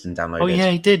purchased and downloaded. Oh yeah,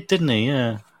 he did, didn't he?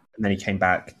 Yeah. And then he came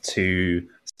back to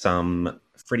some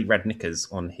frilly red knickers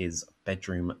on his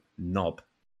bedroom knob.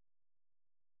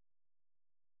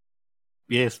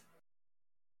 Yes.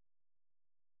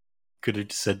 Could have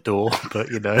just said door, but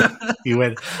you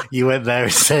went there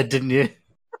instead, didn't you?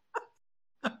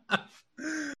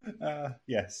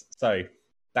 Yes. So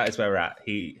that is where we're at.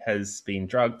 He has been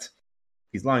drugged.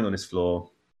 He's lying on his floor.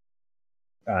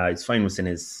 His phone was in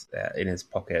his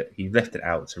pocket. He left it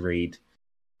out to read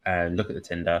and look at the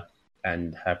Tinder,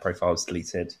 and her profile was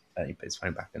deleted. He put his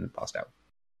phone back and passed out.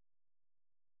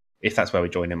 If that's where we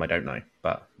join him, I don't know,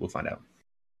 but we'll find out.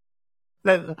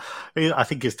 I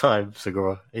think it's time,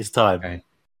 Segura. It's time.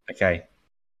 Okay.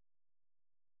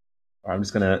 I'm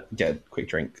just gonna get a quick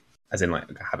drink, as in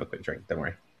have a quick drink. Don't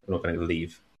worry, I'm not going to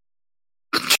leave.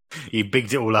 You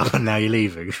bigged it all up, and now you're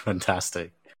leaving.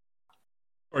 Fantastic.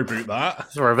 Sorry about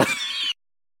that. Sorry about.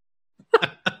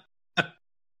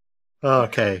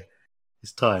 Okay,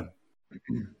 it's time.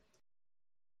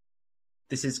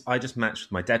 This is I just matched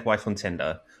with my dead wife on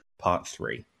Tinder, part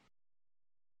 3.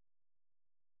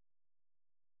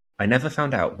 I never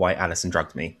found out why Allison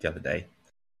drugged me the other day,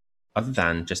 other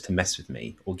than just to mess with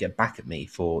me or get back at me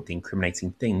for the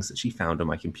incriminating things that she found on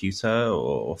my computer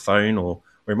or phone or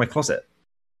in my closet.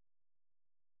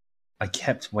 I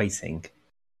kept waiting to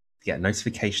get a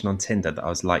notification on Tinder that I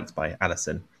was liked by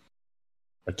Allison.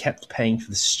 I kept paying for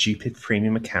the stupid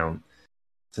premium account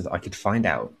so that I could find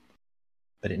out,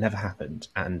 but it never happened,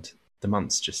 and the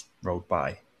months just rolled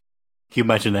by. Can you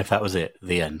imagine if that was it?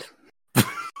 The end. It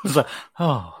was like,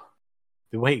 oh,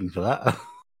 been waiting for that.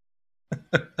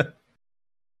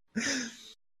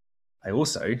 I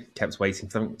also kept waiting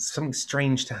for something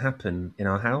strange to happen in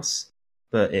our house,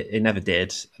 but it never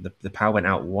did. The power went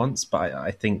out once, but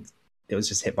I think it was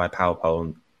just hit by a power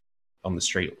pole on the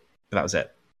street. But that was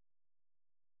it.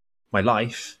 My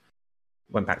life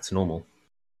went back to normal.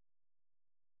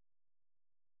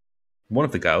 One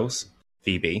of the girls,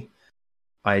 Phoebe,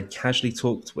 I had casually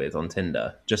talked with on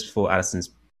Tinder just before Allison's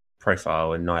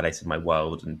profile annihilated my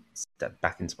world and stepped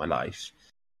back into my life.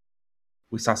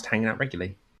 We started hanging out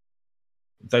regularly,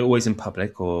 though always in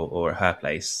public or at her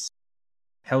place.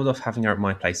 Held off having her at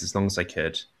my place as long as I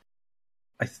could.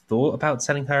 I thought about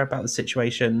telling her about the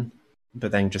situation,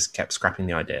 but then just kept scrapping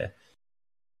the idea.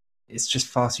 It's just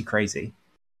far too crazy.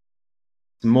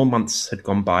 More months had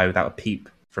gone by without a peep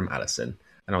from Allison,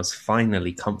 and I was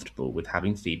finally comfortable with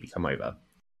having Phoebe come over.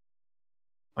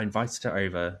 I invited her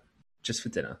over just for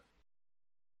dinner.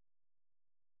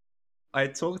 I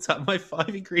had talked up my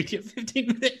 5-ingredient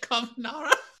 15-minute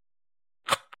carbonara.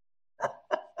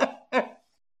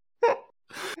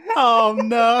 Oh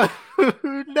no.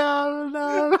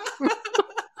 No.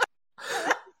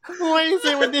 What is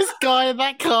it with this guy and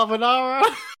that carbonara?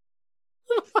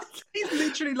 He's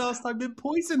literally last time been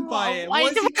poisoned by it. Why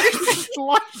does he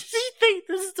think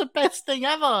this is the best thing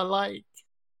ever? Like,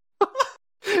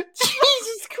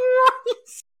 Jesus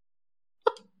Christ!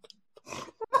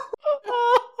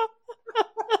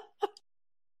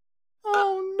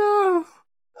 Oh no!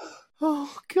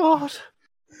 Oh God!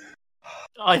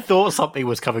 I thought something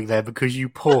was coming there because you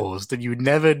paused, and you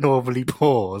never normally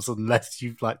pause unless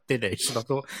you've like finished. And I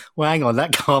thought, well, hang on,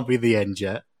 that can't be the end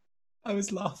yet. I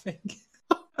was laughing.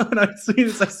 And as soon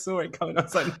as I saw it coming, I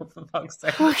was like, "No, for fuck's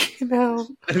sake!" Fucking hell!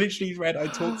 I literally read, "I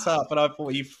talked up," and I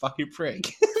thought, "You fucking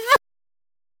prick."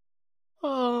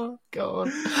 Oh God!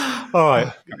 All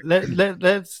right,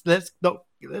 let's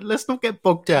not get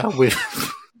bogged down with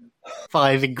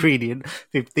 5-ingredient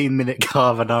 15-minute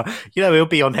carbonara. You know, it'll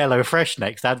be on HelloFresh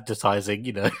next advertising.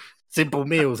 You know, simple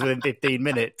meals within 15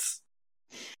 minutes.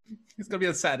 It's gonna be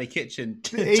on Saturday Kitchen.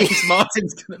 James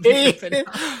Martin's gonna be ripping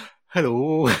up.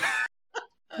 Hello.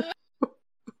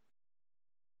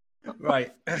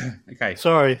 Right. Okay.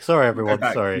 Sorry, everyone.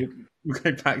 Sorry. We'll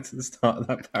go back to the start of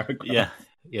that paragraph.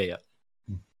 Yeah.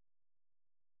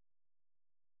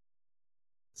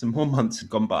 Some more months had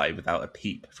gone by without a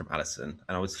peep from Allison,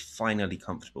 and I was finally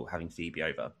comfortable having Phoebe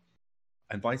over.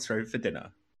 I invited her over for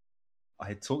dinner. I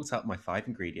had talked up my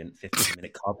 5-ingredient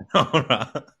 15-minute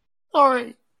carbonara.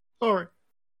 Sorry. Sorry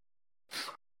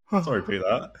for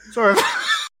that. Sorry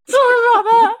about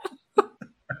that.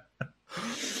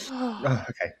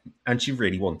 Okay. And she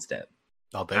really wanted it.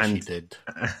 I bet she did.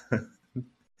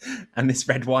 And this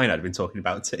red wine I'd been talking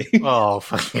about too. Oh,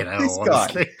 fucking hell, This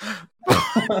honestly.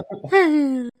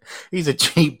 He's a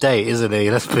cheap date, isn't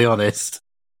he? Let's be honest.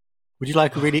 Would you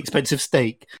like a really expensive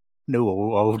steak?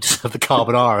 No, I'll just have the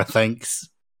carbonara, thanks.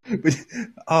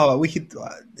 We could.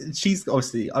 She's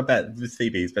obviously. I bet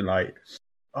Phoebe's been like,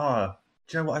 do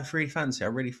you know what I really fancy? I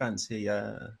really fancy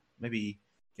maybe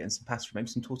getting some pasta, maybe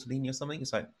some tortellini or something.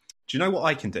 It's like, do you know what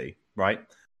I can do? Right,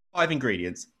 5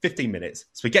 ingredients, 15 minutes,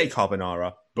 spaghetti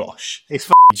carbonara, bosh.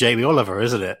 It's Jamie Oliver,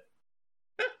 isn't it?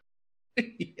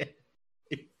 Yeah.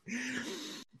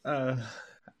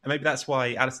 Maybe that's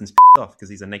why Allison's off, because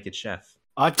he's a naked chef.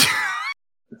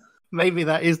 Maybe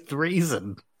that is the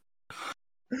reason.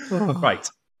 Right.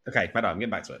 Okay, madam, getting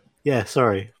back to it. Yeah,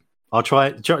 sorry. I'll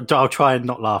try and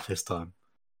not laugh this time.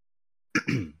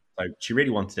 So she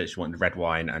really wanted it. She wanted red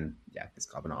wine and this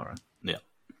carbonara. Yeah.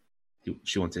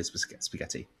 She wanted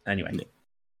spaghetti. Anyway,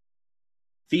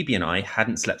 Phoebe and I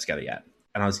hadn't slept together yet,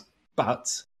 and I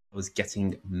was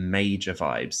getting major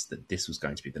vibes that this was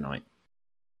going to be the night.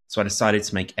 So I decided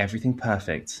to make everything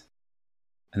perfect,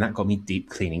 and that got me deep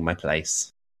cleaning my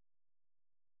place.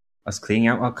 I was cleaning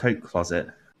out our coat closet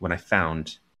when I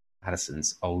found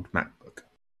Allison's old MacBook.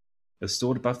 It was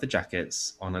stored above the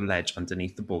jackets on a ledge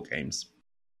underneath the board games,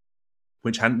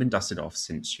 which hadn't been dusted off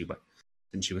since she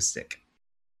was sick.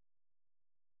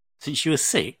 Since she was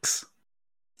 6?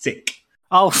 Sick.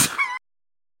 Oh,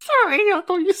 sorry, I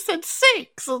thought you said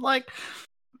 6. I'm like,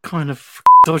 what kind of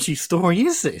dodgy story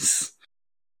is this?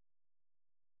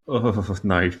 Oh,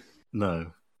 no.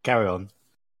 No. Carry on.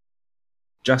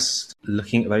 Just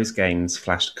looking at those games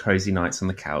flashed cozy nights on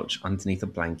the couch underneath a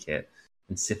blanket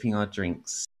and sipping our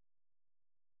drinks.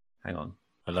 Hang on.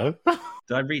 Hello? Did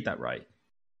I read that right?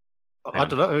 I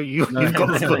don't know. You've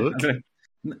got the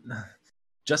book.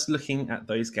 Just looking at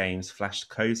those games flashed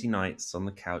cozy nights on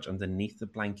the couch underneath the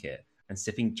blanket and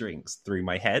sipping drinks through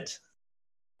my head.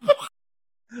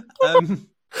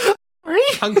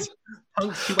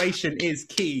 Punctuation is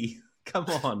key. Come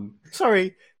on.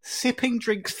 Sorry, sipping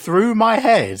drinks through my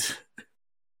head.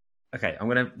 Okay, I'm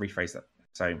going to rephrase that.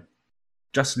 So,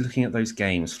 just looking at those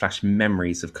games flashed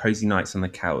memories of cozy nights on the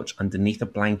couch underneath a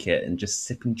blanket and just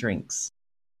sipping drinks.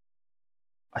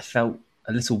 I felt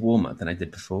a little warmer than I did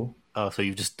before. Oh, so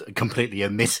you've just completely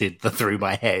omitted the through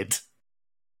my head.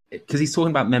 because he's talking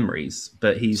about memories,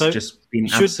 but he's So just been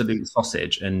should absolute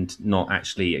sausage and not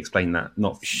actually explain that,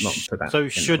 not put that so in there.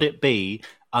 should it be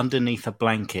underneath a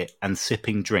blanket and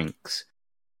sipping drinks?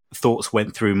 Thoughts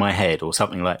went through my head, or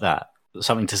something like that.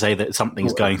 Something to say that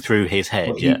something's Well, going through his well,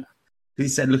 head. Yeah. he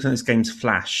said, looking at this game's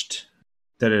flashed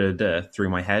through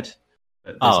my head,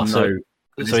 but Oh, so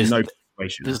there's it's, no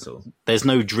situation there's at all. there's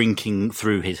no drinking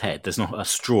through his head. There's not a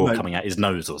straw No, coming out his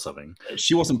nose or something.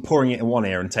 she wasn't pouring it in one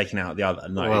ear and taking it out the other.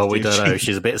 No, Well, we don't know. she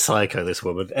She's a bit psycho, this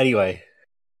woman. Anyway.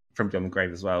 from beyond the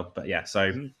grave as well. But yeah,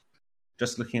 so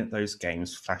just looking at those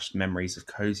games flashed memories of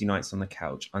cozy nights on the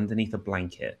couch underneath a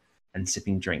blanket and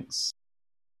sipping drinks.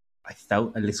 I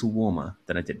felt a little warmer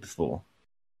than I did before.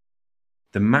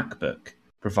 The MacBook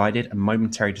provided a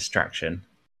momentary distraction.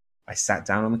 I sat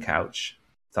down on the couch,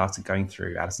 started going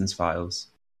through Allison's files.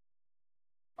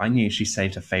 I knew she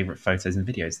saved her favourite photos and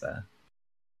videos there.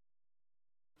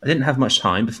 I didn't have much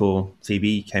time before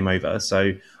Phoebe came over,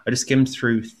 so I just skimmed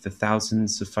through the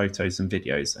thousands of photos and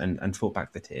videos and fought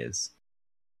back the tears.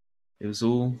 It was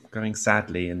all going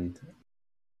sadly and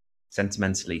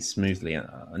sentimentally smoothly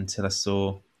until I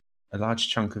saw a large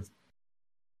chunk of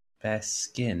bare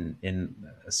skin in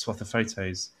a swath of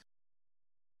photos.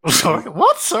 Sorry,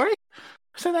 what? Sorry?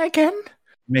 Say that again?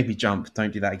 Maybe jump,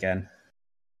 don't do that again.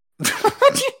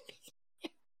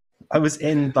 I was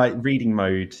in like reading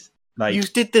mode. Like You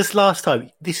did this last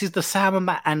time. This is the Sam and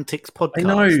Matt Antics podcast. I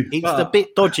know, It's a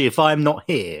bit dodgy if I'm not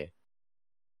here.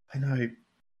 I know.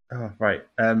 Oh, right.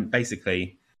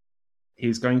 Basically, he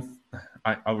was going.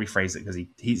 I'll rephrase it because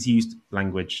he's used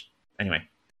language anyway.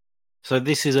 So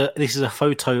this is a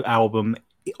photo album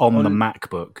on the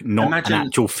MacBook, not an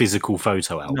actual physical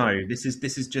photo album. No, this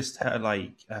is just her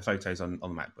her photos on the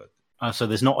MacBook. So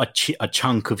there's not a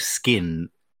chunk of skin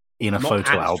in a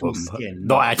photo album.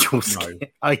 Not actual skin.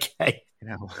 No. Okay.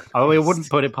 I wouldn't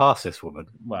put it past this woman.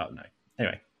 Well, no.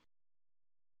 Anyway.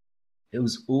 It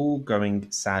was all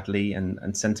going sadly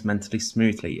and sentimentally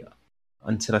smoothly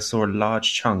until I saw a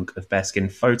large chunk of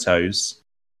bareskin photos.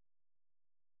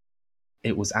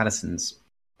 It was Allison's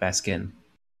bareskin.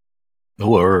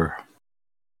 Or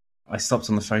I stopped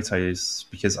on the photos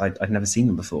because I'd never seen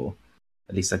them before.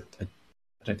 At least I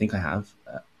don't think I have.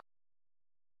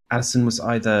 Allison was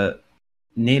either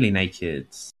nearly naked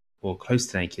or close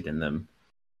to naked in them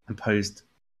and posed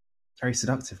very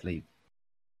seductively,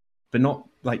 but not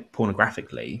like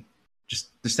pornographically. Just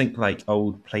think like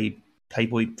old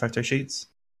Playboy photo shoots.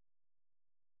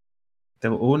 They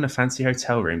were all in a fancy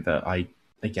hotel room that I,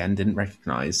 again, didn't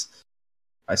recognize.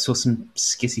 I saw some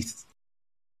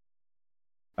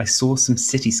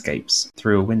cityscapes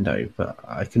through a window, but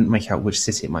I couldn't make out which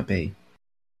city it might be.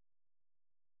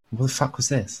 What the fuck was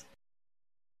this?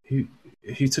 Who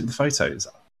took the photos?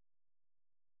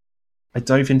 I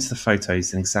dove into the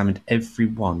photos and examined every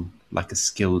one like a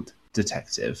skilled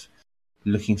detective,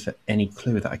 looking for any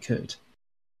clue that I could.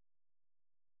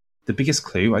 The biggest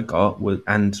clue I got was,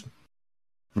 and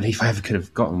relief I ever could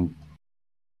have gotten,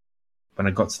 when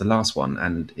I got to the last one,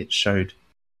 and it showed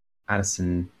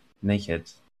Allison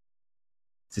naked,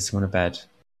 sitting on a bed.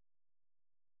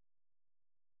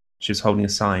 She was holding a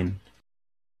sign,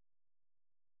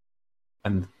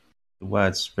 and the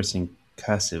words written in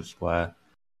cursive were,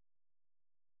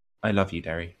 "I love you,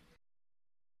 Derry."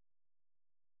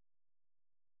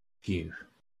 Phew.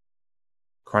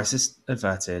 Crisis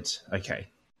averted. Okay,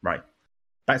 right.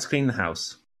 Back to clean the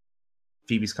house.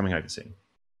 Phoebe's coming over soon.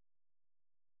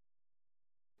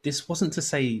 This wasn't to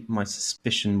say my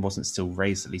suspicion wasn't still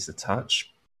raised at least a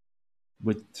touch.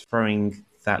 With throwing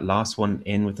that last one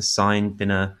in with the sign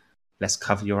been a let's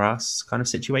cover your ass kind of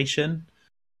situation?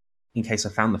 In case I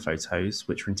found the photos,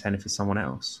 which were intended for someone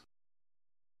else.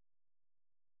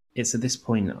 It's at this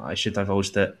point I should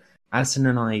divulge that Allison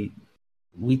and I,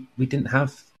 we didn't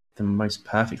have the most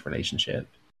perfect relationship,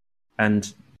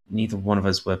 and neither one of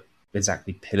us were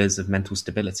exactly pillars of mental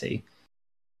stability.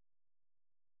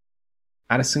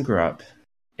 Allison grew up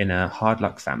in a hard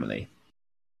luck family.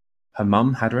 Her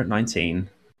mum had her at 19,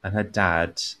 and her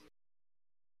dad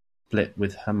split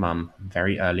with her mum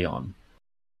very early on,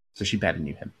 so she barely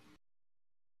knew him.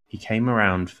 He came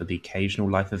around for the occasional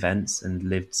life events and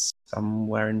lived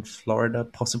somewhere in Florida,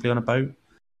 possibly on a boat.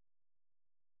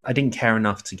 I didn't care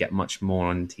enough to get much more,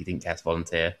 and he didn't care to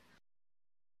volunteer.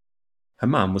 Her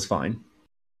mum was fine.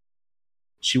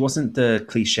 She wasn't the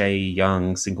cliche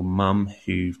young single mum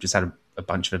who just had a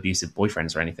bunch of abusive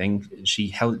boyfriends or anything. She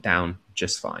held it down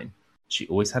just fine. She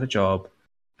always had a job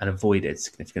and avoided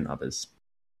significant others.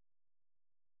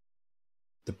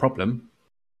 The problem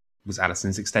was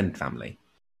Allison's extended family.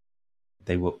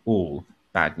 They were all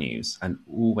bad news and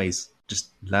always just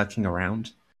lurking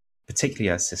around. particularly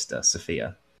her sister,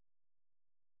 Sophia.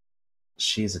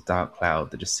 She is a dark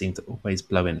cloud that just seemed to always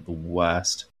blow in at the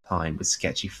worst time with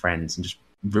sketchy friends and just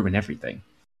ruin everything.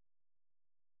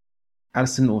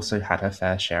 Allison also had her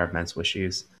fair share of mental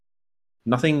issues.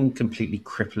 Nothing completely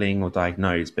crippling or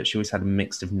diagnosed, but she always had a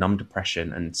mix of numb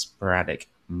depression and sporadic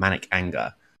manic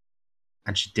anger,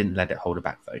 and she didn't let it hold her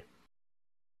back though.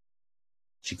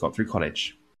 She got through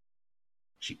college.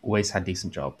 She always had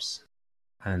decent jobs,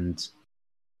 and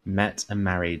met and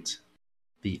married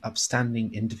the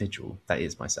upstanding individual that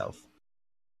is myself.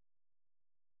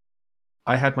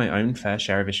 I had my own fair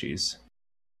share of issues.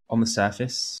 On the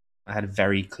surface, I had a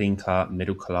very clean cut,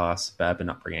 middle class, suburban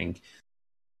upbringing.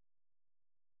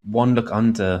 One look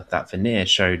under that veneer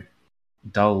showed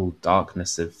dull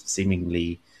darkness of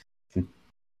seemingly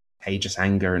contagious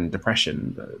anger and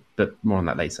depression, but more on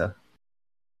that later.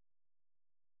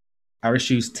 Our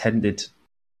issues tended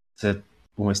to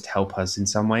almost help us in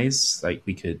some ways, like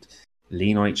we could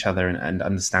lean on each other and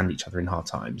understand each other in hard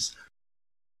times.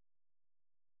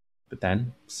 But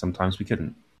then, sometimes we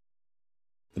couldn't.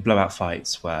 The blowout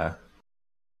fights were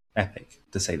epic,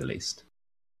 to say the least.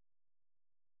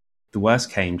 The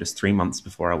worst came just 3 months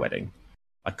before our wedding.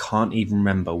 I can't even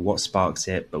remember what sparked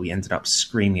it, but we ended up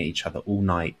screaming at each other all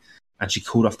night, and she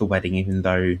called off the wedding even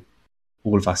though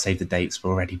all of our save the dates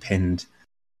were already pinned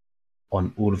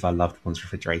on all of our loved ones'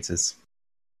 refrigerators.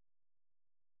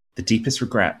 The deepest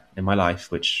regret in my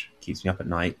life, which keeps me up at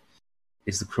night,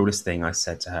 is the cruelest thing I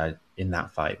said to her in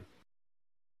that fight.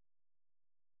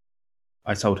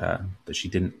 I told her that she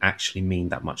didn't actually mean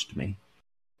that much to me.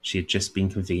 She had just been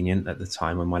convenient at the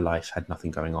time when my life had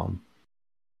nothing going on.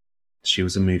 She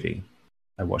was a movie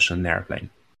I watched on an airplane,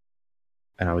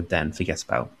 and I would then forget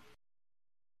about.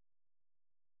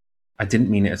 I didn't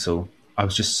mean it at all. I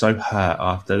was just so hurt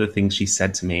after the things she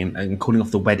said to me and calling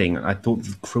off the wedding. I thought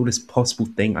the cruelest possible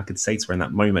thing I could say to her in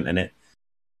that moment, and it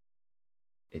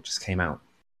just came out.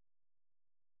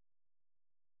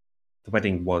 The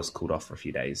wedding was called off for a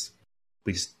few days.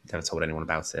 We just never told anyone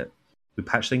about it. We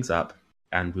patched things up,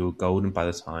 and we were golden by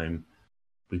the time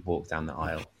we walked down the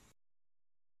aisle.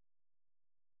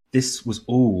 This was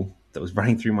all that was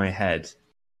running through my head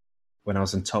when I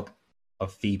was on top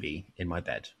of Phoebe in my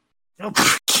bed. Oh,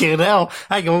 fucking hell.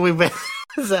 Hang on,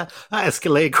 that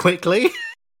escalated quickly.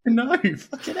 No,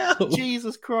 fucking hell.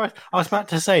 Jesus Christ. I was about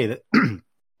to say that.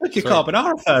 Look at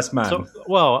carbonara first, man. So,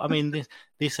 well, I mean,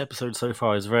 this episode so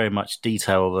far is very much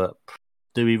detail that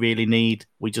do we really need?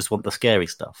 We just want the scary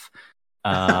stuff.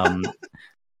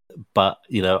 But,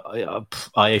 you know,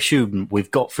 I assume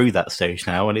we've got through that stage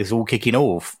now and it's all kicking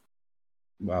off.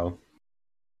 Well,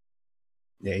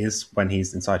 it is when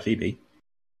he's inside Phoebe.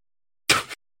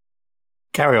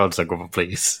 Carry on, Sir,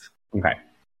 please. Okay.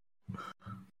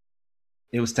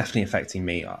 It was definitely affecting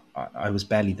me. I was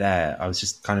barely there. I was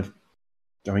just kind of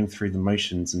going through the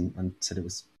motions until it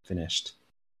was finished.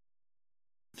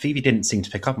 Phoebe didn't seem to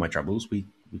pick up my troubles. We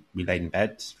laid in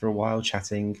bed for a while,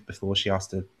 chatting, before she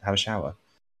asked to have a shower.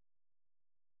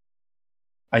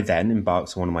 I then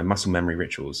embarked on one of my muscle memory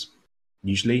rituals.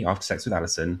 Usually, after sex with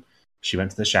Allison, she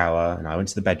went to the shower and I went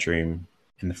to the bedroom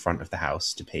in the front of the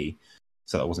house to pee,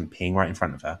 so that I wasn't peeing right in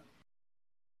front of her.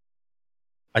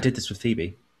 I did this with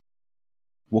Phoebe,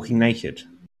 walking naked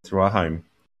through our home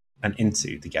and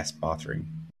into the guest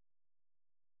bathroom.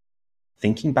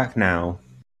 Thinking back now,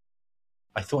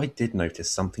 I thought I did notice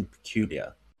something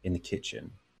peculiar in the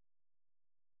kitchen.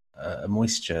 A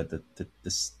moisture,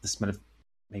 the smell of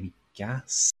maybe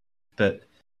gas, but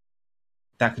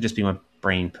that could just be my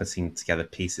brain putting together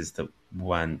pieces that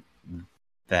weren't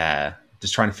there,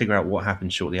 just trying to figure out what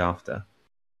happened shortly after.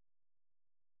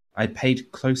 I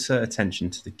paid closer attention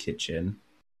to the kitchen.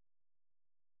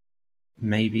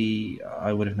 Maybe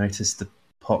I would have noticed the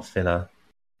pot filler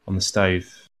on the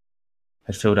stove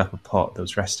had filled up a pot that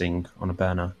was resting on a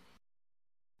burner,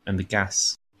 and the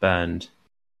gas burned.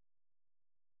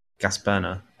 Gas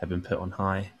burner had been put on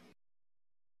high.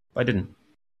 But I didn't.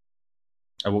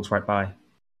 I walked right by,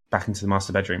 back into the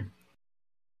master bedroom.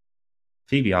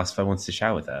 Phoebe asked if I wanted to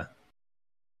shower with her.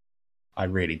 I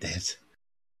really did.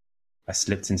 I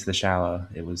slipped into the shower.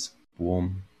 It was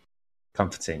warm,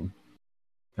 comforting,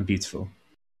 and beautiful.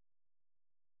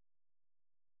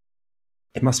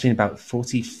 It must have been about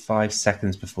 45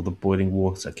 seconds before the boiling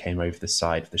water came over the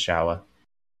side of the shower.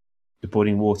 The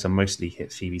boiling water mostly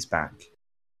hit Phoebe's back,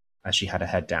 as she had her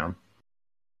head down,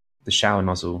 the shower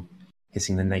nozzle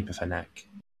hitting the nape of her neck.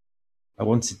 I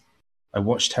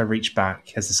watched her reach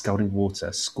back as the scalding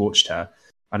water scorched her,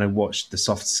 and I watched the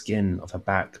soft skin of her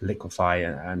back liquefy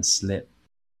and slip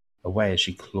away as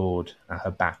she clawed at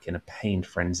her back in a pained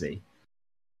frenzy.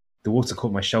 The water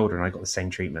caught my shoulder, and I got the same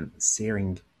treatment: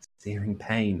 searing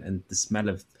pain, and the smell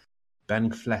of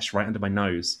burning flesh right under my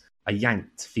nose. I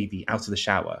yanked Phoebe out of the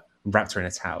shower and wrapped her in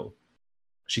a towel.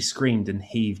 She screamed and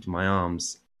heaved my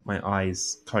arms. My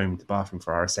eyes combed the bathroom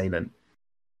for our assailant.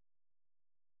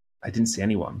 I didn't see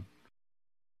anyone,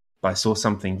 but I saw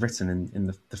something written in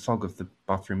the fog of the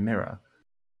bathroom mirror.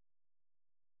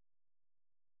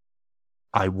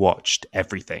 I watched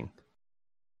everything.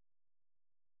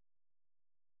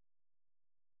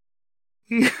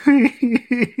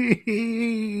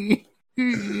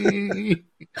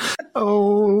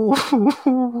 Oh,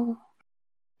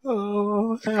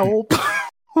 oh, help.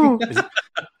 Is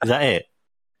that it?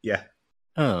 Yeah.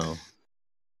 Oh.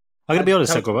 I'm going to be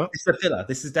honest, Agrabah. It's a filler.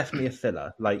 This is definitely a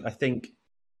filler. Like, I think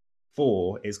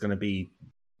 4 is going to be,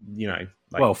 like...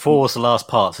 Well, 4's the last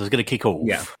part, so it's going to kick off.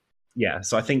 Yeah. Yeah,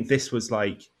 so I think this was,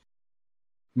 like,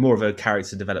 more of a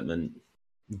character development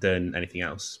than anything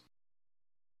else.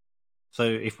 So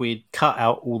if we'd cut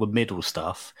out all the middle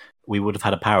stuff, we would have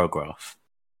had a paragraph.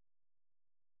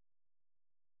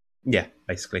 Yeah,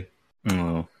 basically.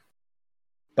 Oh.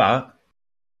 But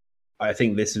I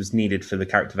think this was needed for the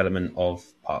character development of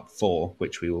part 4,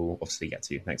 which we will obviously get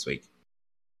to next week.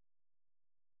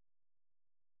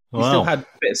 We still had a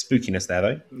bit of spookiness there,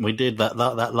 though. We did that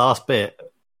last bit.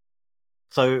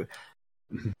 So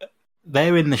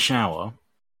they're in the shower.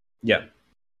 Yeah.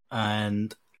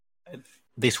 And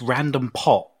this random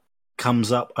pot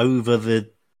comes up over the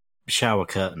shower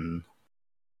curtain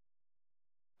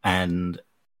and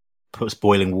puts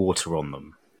boiling water on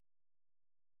them.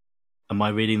 Am I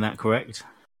reading that correct?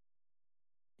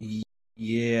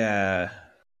 Yeah.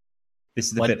 This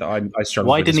is the bit that I struggled with.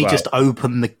 Why didn't he just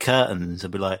open the curtains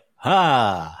and be like,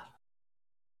 "Ha!"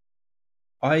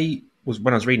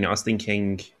 When I was reading it, I was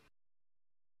thinking,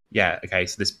 yeah, okay,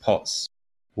 so this pot's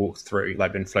walked through,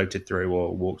 like been floated through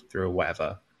or walked through or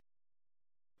whatever,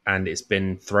 and it's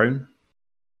been thrown.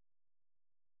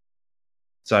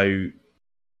 So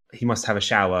he must have a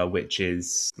shower which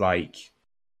is like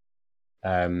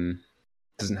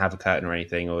doesn't have a curtain or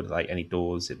anything or like any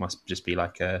doors. It must just be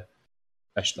like a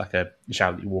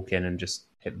shower that you walk in and just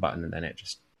hit the button and then it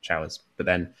just showers. But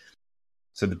then,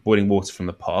 so the boiling water from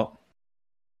the pot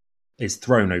is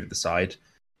thrown over the side.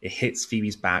 It hits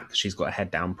Phoebe's back. She's got her head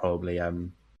down, probably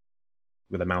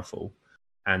with a mouthful,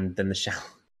 and then the shower.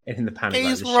 In the panic,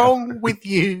 what is wrong with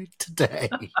you today?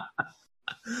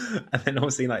 And then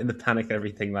obviously, like in the panic, and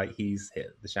everything, like he's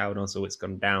hit the shower nozzle, it's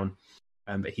gone down,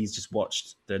 but he's just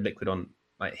watched the liquid on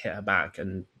like hit her back,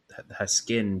 and her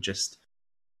skin just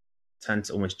turned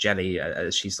to almost jelly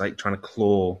as she's like trying to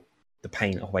claw the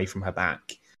paint away from her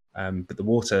back. But the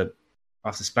water,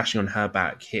 after splashing on her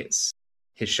back, hits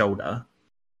his shoulder,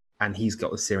 and he's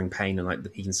got the searing pain, and like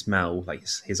he can smell like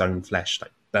his own flesh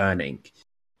like burning.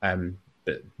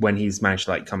 But when he's managed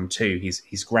to like come to,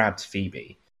 he's grabbed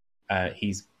Phoebe.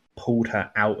 He's pulled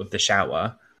her out of the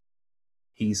shower.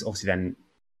 He's obviously then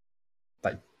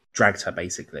like dragged her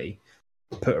basically,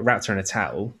 wrapped her in a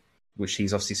towel, which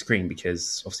he's obviously screamed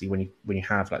because obviously when you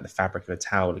have like the fabric of a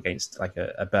towel against like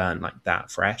a burn like that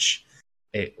fresh,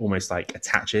 it almost like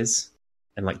attaches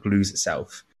and like glues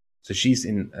itself. So she's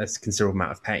in a considerable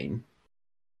amount of pain.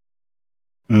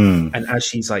 And as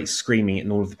she's like screaming in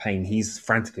all of the pain, he's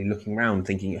frantically looking around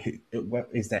thinking,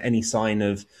 is there any sign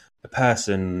of a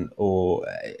person, or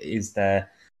is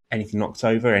there anything knocked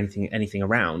over, anything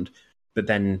around? But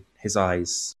then his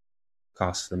eyes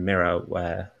cast the mirror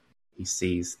where he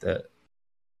sees that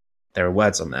there are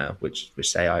words on there which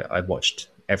say, I watched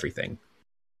everything.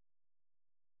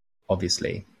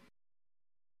 Obviously,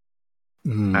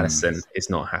 Allison is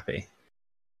not happy.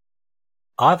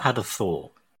 I've had a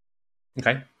thought.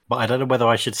 Okay. But I don't know whether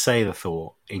I should say the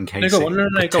thought in case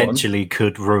it potentially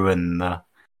could ruin the...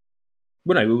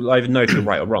 Well, no, we'll either know if you're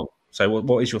right or wrong. So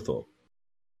what is your thought?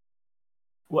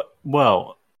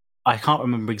 Well, I can't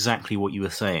remember exactly what you were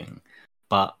saying,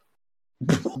 but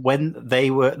when they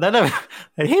were... No,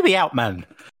 hear me out, man.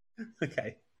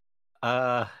 Okay.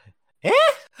 Eh?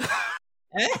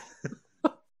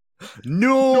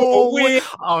 No way!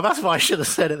 Oh, that's what I should have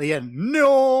said at the end.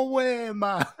 No way,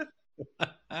 man!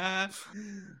 Okay,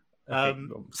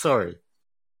 sorry.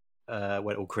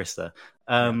 Went all Krista.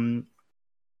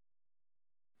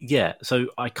 Yeah, so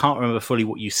I can't remember fully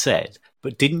what you said,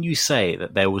 but didn't you say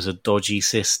that there was a dodgy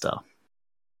sister?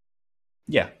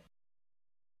 Yeah.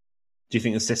 Do you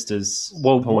think the sister's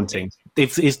haunting?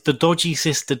 Is the dodgy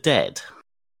sister dead?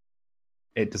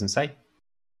 It doesn't say.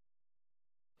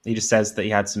 He just says that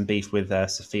he had some beef with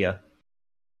Sophia,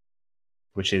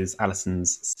 which is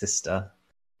Allison's sister,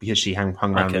 because she hung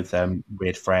around with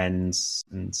weird friends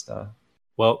and stuff.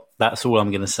 Well, that's all I'm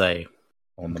going to say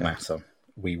on the Okay. matter.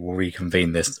 We will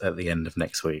reconvene this at the end of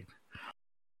next week.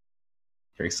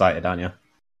 You're excited, aren't you?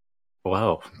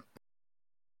 Wow.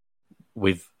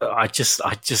 I just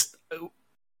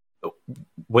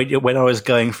when I was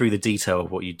going through the detail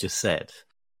of what you just said,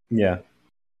 Yeah.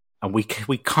 and we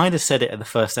kind of said it at the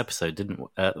first episode, didn't we?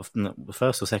 The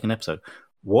first or second episode.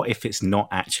 What if it's not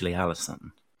actually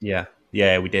Allison? Yeah.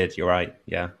 Yeah, we did. You're right.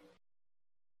 Yeah.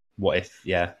 What if?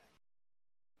 Yeah.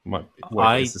 What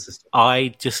if it's the sister?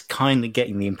 I just kind of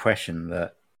getting the impression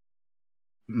that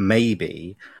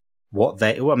maybe what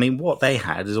they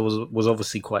had was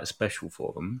obviously quite special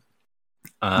for them.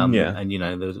 Yeah. And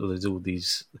there's all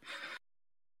these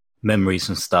memories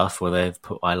and stuff where they've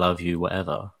put "I love you,"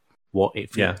 whatever. What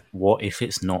if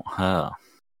it's not her?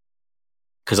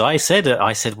 Because I said,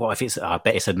 what if it's? I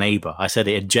bet it's a neighbor. I said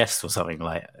it in jest or something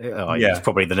like, it's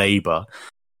probably the neighbor.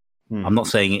 I'm not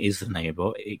saying it is the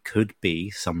neighbor. It could be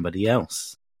somebody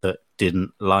else that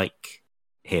didn't like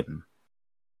him.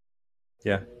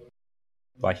 Yeah.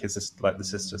 Like the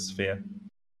sister Sphere.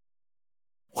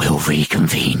 We'll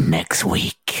reconvene next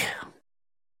week.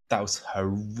 That was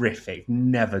horrific.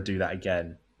 Never do that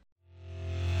again.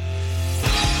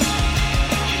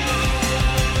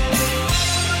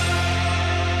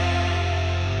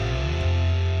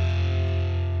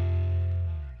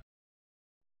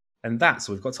 And that's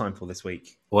all we've got time for this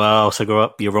week. Well, so go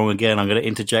up. You're wrong again. I'm going to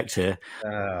interject here.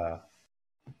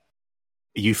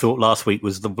 You thought last week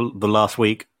was the last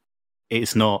week.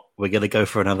 It's not. We're going to go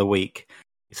for another week.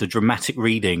 It's a dramatic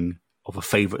reading of a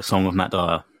favourite song of Matt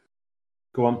Dyer.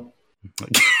 Go on.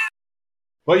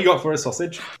 What you got for a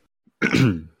sausage?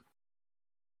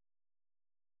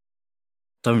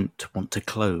 Don't want to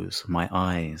close my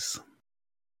eyes.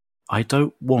 I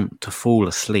don't want to fall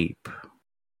asleep.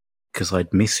 'Cause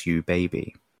I'd miss you,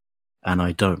 baby. And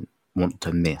I don't want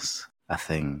to miss a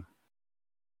thing.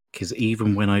 'Cause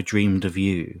even when I dreamed of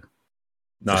you,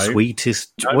 No. the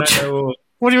sweetest... No.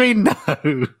 What do you mean, no?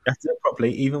 You have to do it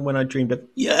properly. Even when I dreamed of...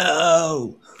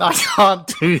 Yo! I can't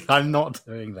do... I'm not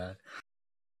doing that.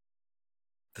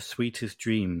 The sweetest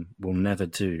dream will never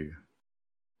do.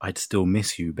 I'd still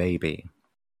miss you, baby.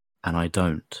 And I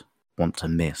don't want to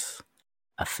miss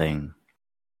a thing.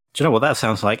 Do you know what that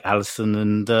sounds like, Allison?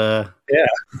 And yeah,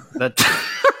 that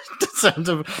sounds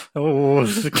of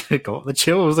got the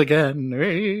chills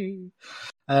again.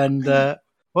 And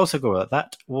also go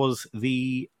that was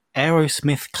the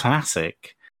Aerosmith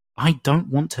classic. I don't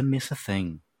want to miss a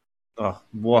thing. Oh,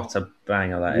 what a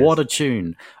banger that is! What a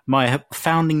tune! My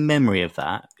founding memory of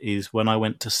that is when I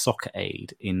went to Soccer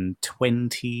Aid in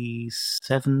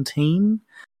 2017.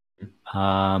 Free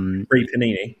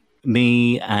Panini.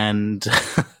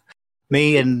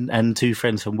 Me and two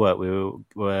friends from work.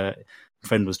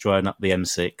 Friend was driving up the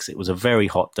M6. It was a very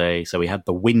hot day, so we had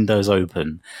the windows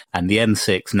open, and the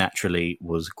M6 naturally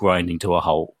was grinding to a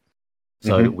halt.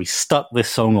 So we stuck this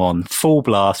song on full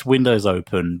blast, windows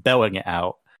open, belting it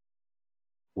out.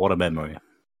 What a memory!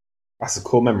 That's a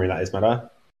cool memory. That is,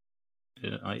 Mada.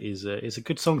 It's a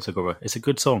good song, Segura. It's a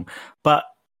good song, but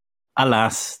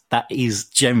alas, that is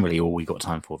generally all we got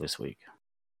time for this week.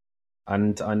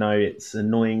 And I know it's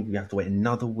annoying. We have to wait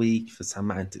another week for some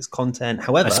Antics content.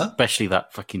 However, especially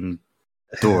that fucking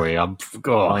story. I'm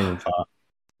far.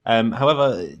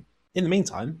 However, in the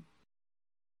meantime,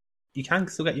 you can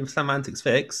still get your Sam Antics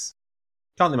fix.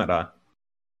 Can't they, Matt?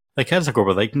 They can,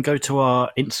 Zagroba. They can go to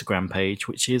our Instagram page,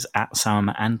 which is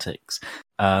 @SalmaAntics.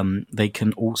 They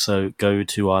can also go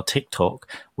to our TikTok,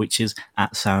 which is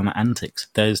 @SalmaAntics.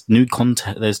 There's new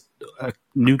content. There's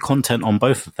new content on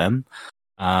both of them.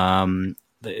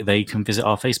 They can visit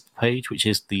our Facebook page, which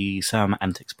is the Salma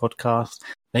Antics Podcast.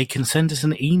 They can send us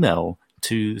an email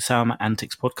to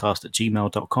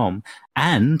salmaanticspodcast@gmail.com.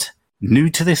 And new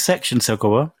to this section,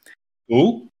 Sokoa,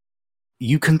 you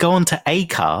can go on to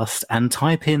Acast and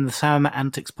type in the Salma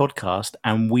Antics Podcast,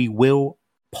 and we will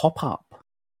pop up.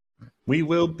 We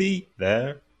will be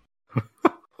there.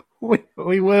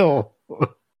 we will.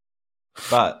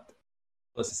 But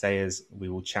what's to say is we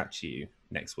will chat to you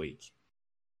next week.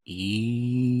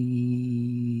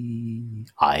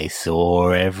 I saw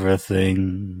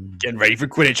everything. Getting ready for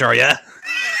Quidditch, are ya?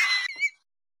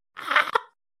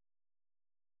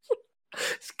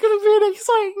 It's going to be an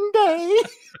exciting day.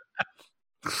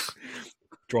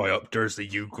 Dry up, Dursley,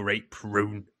 you great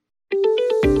prune.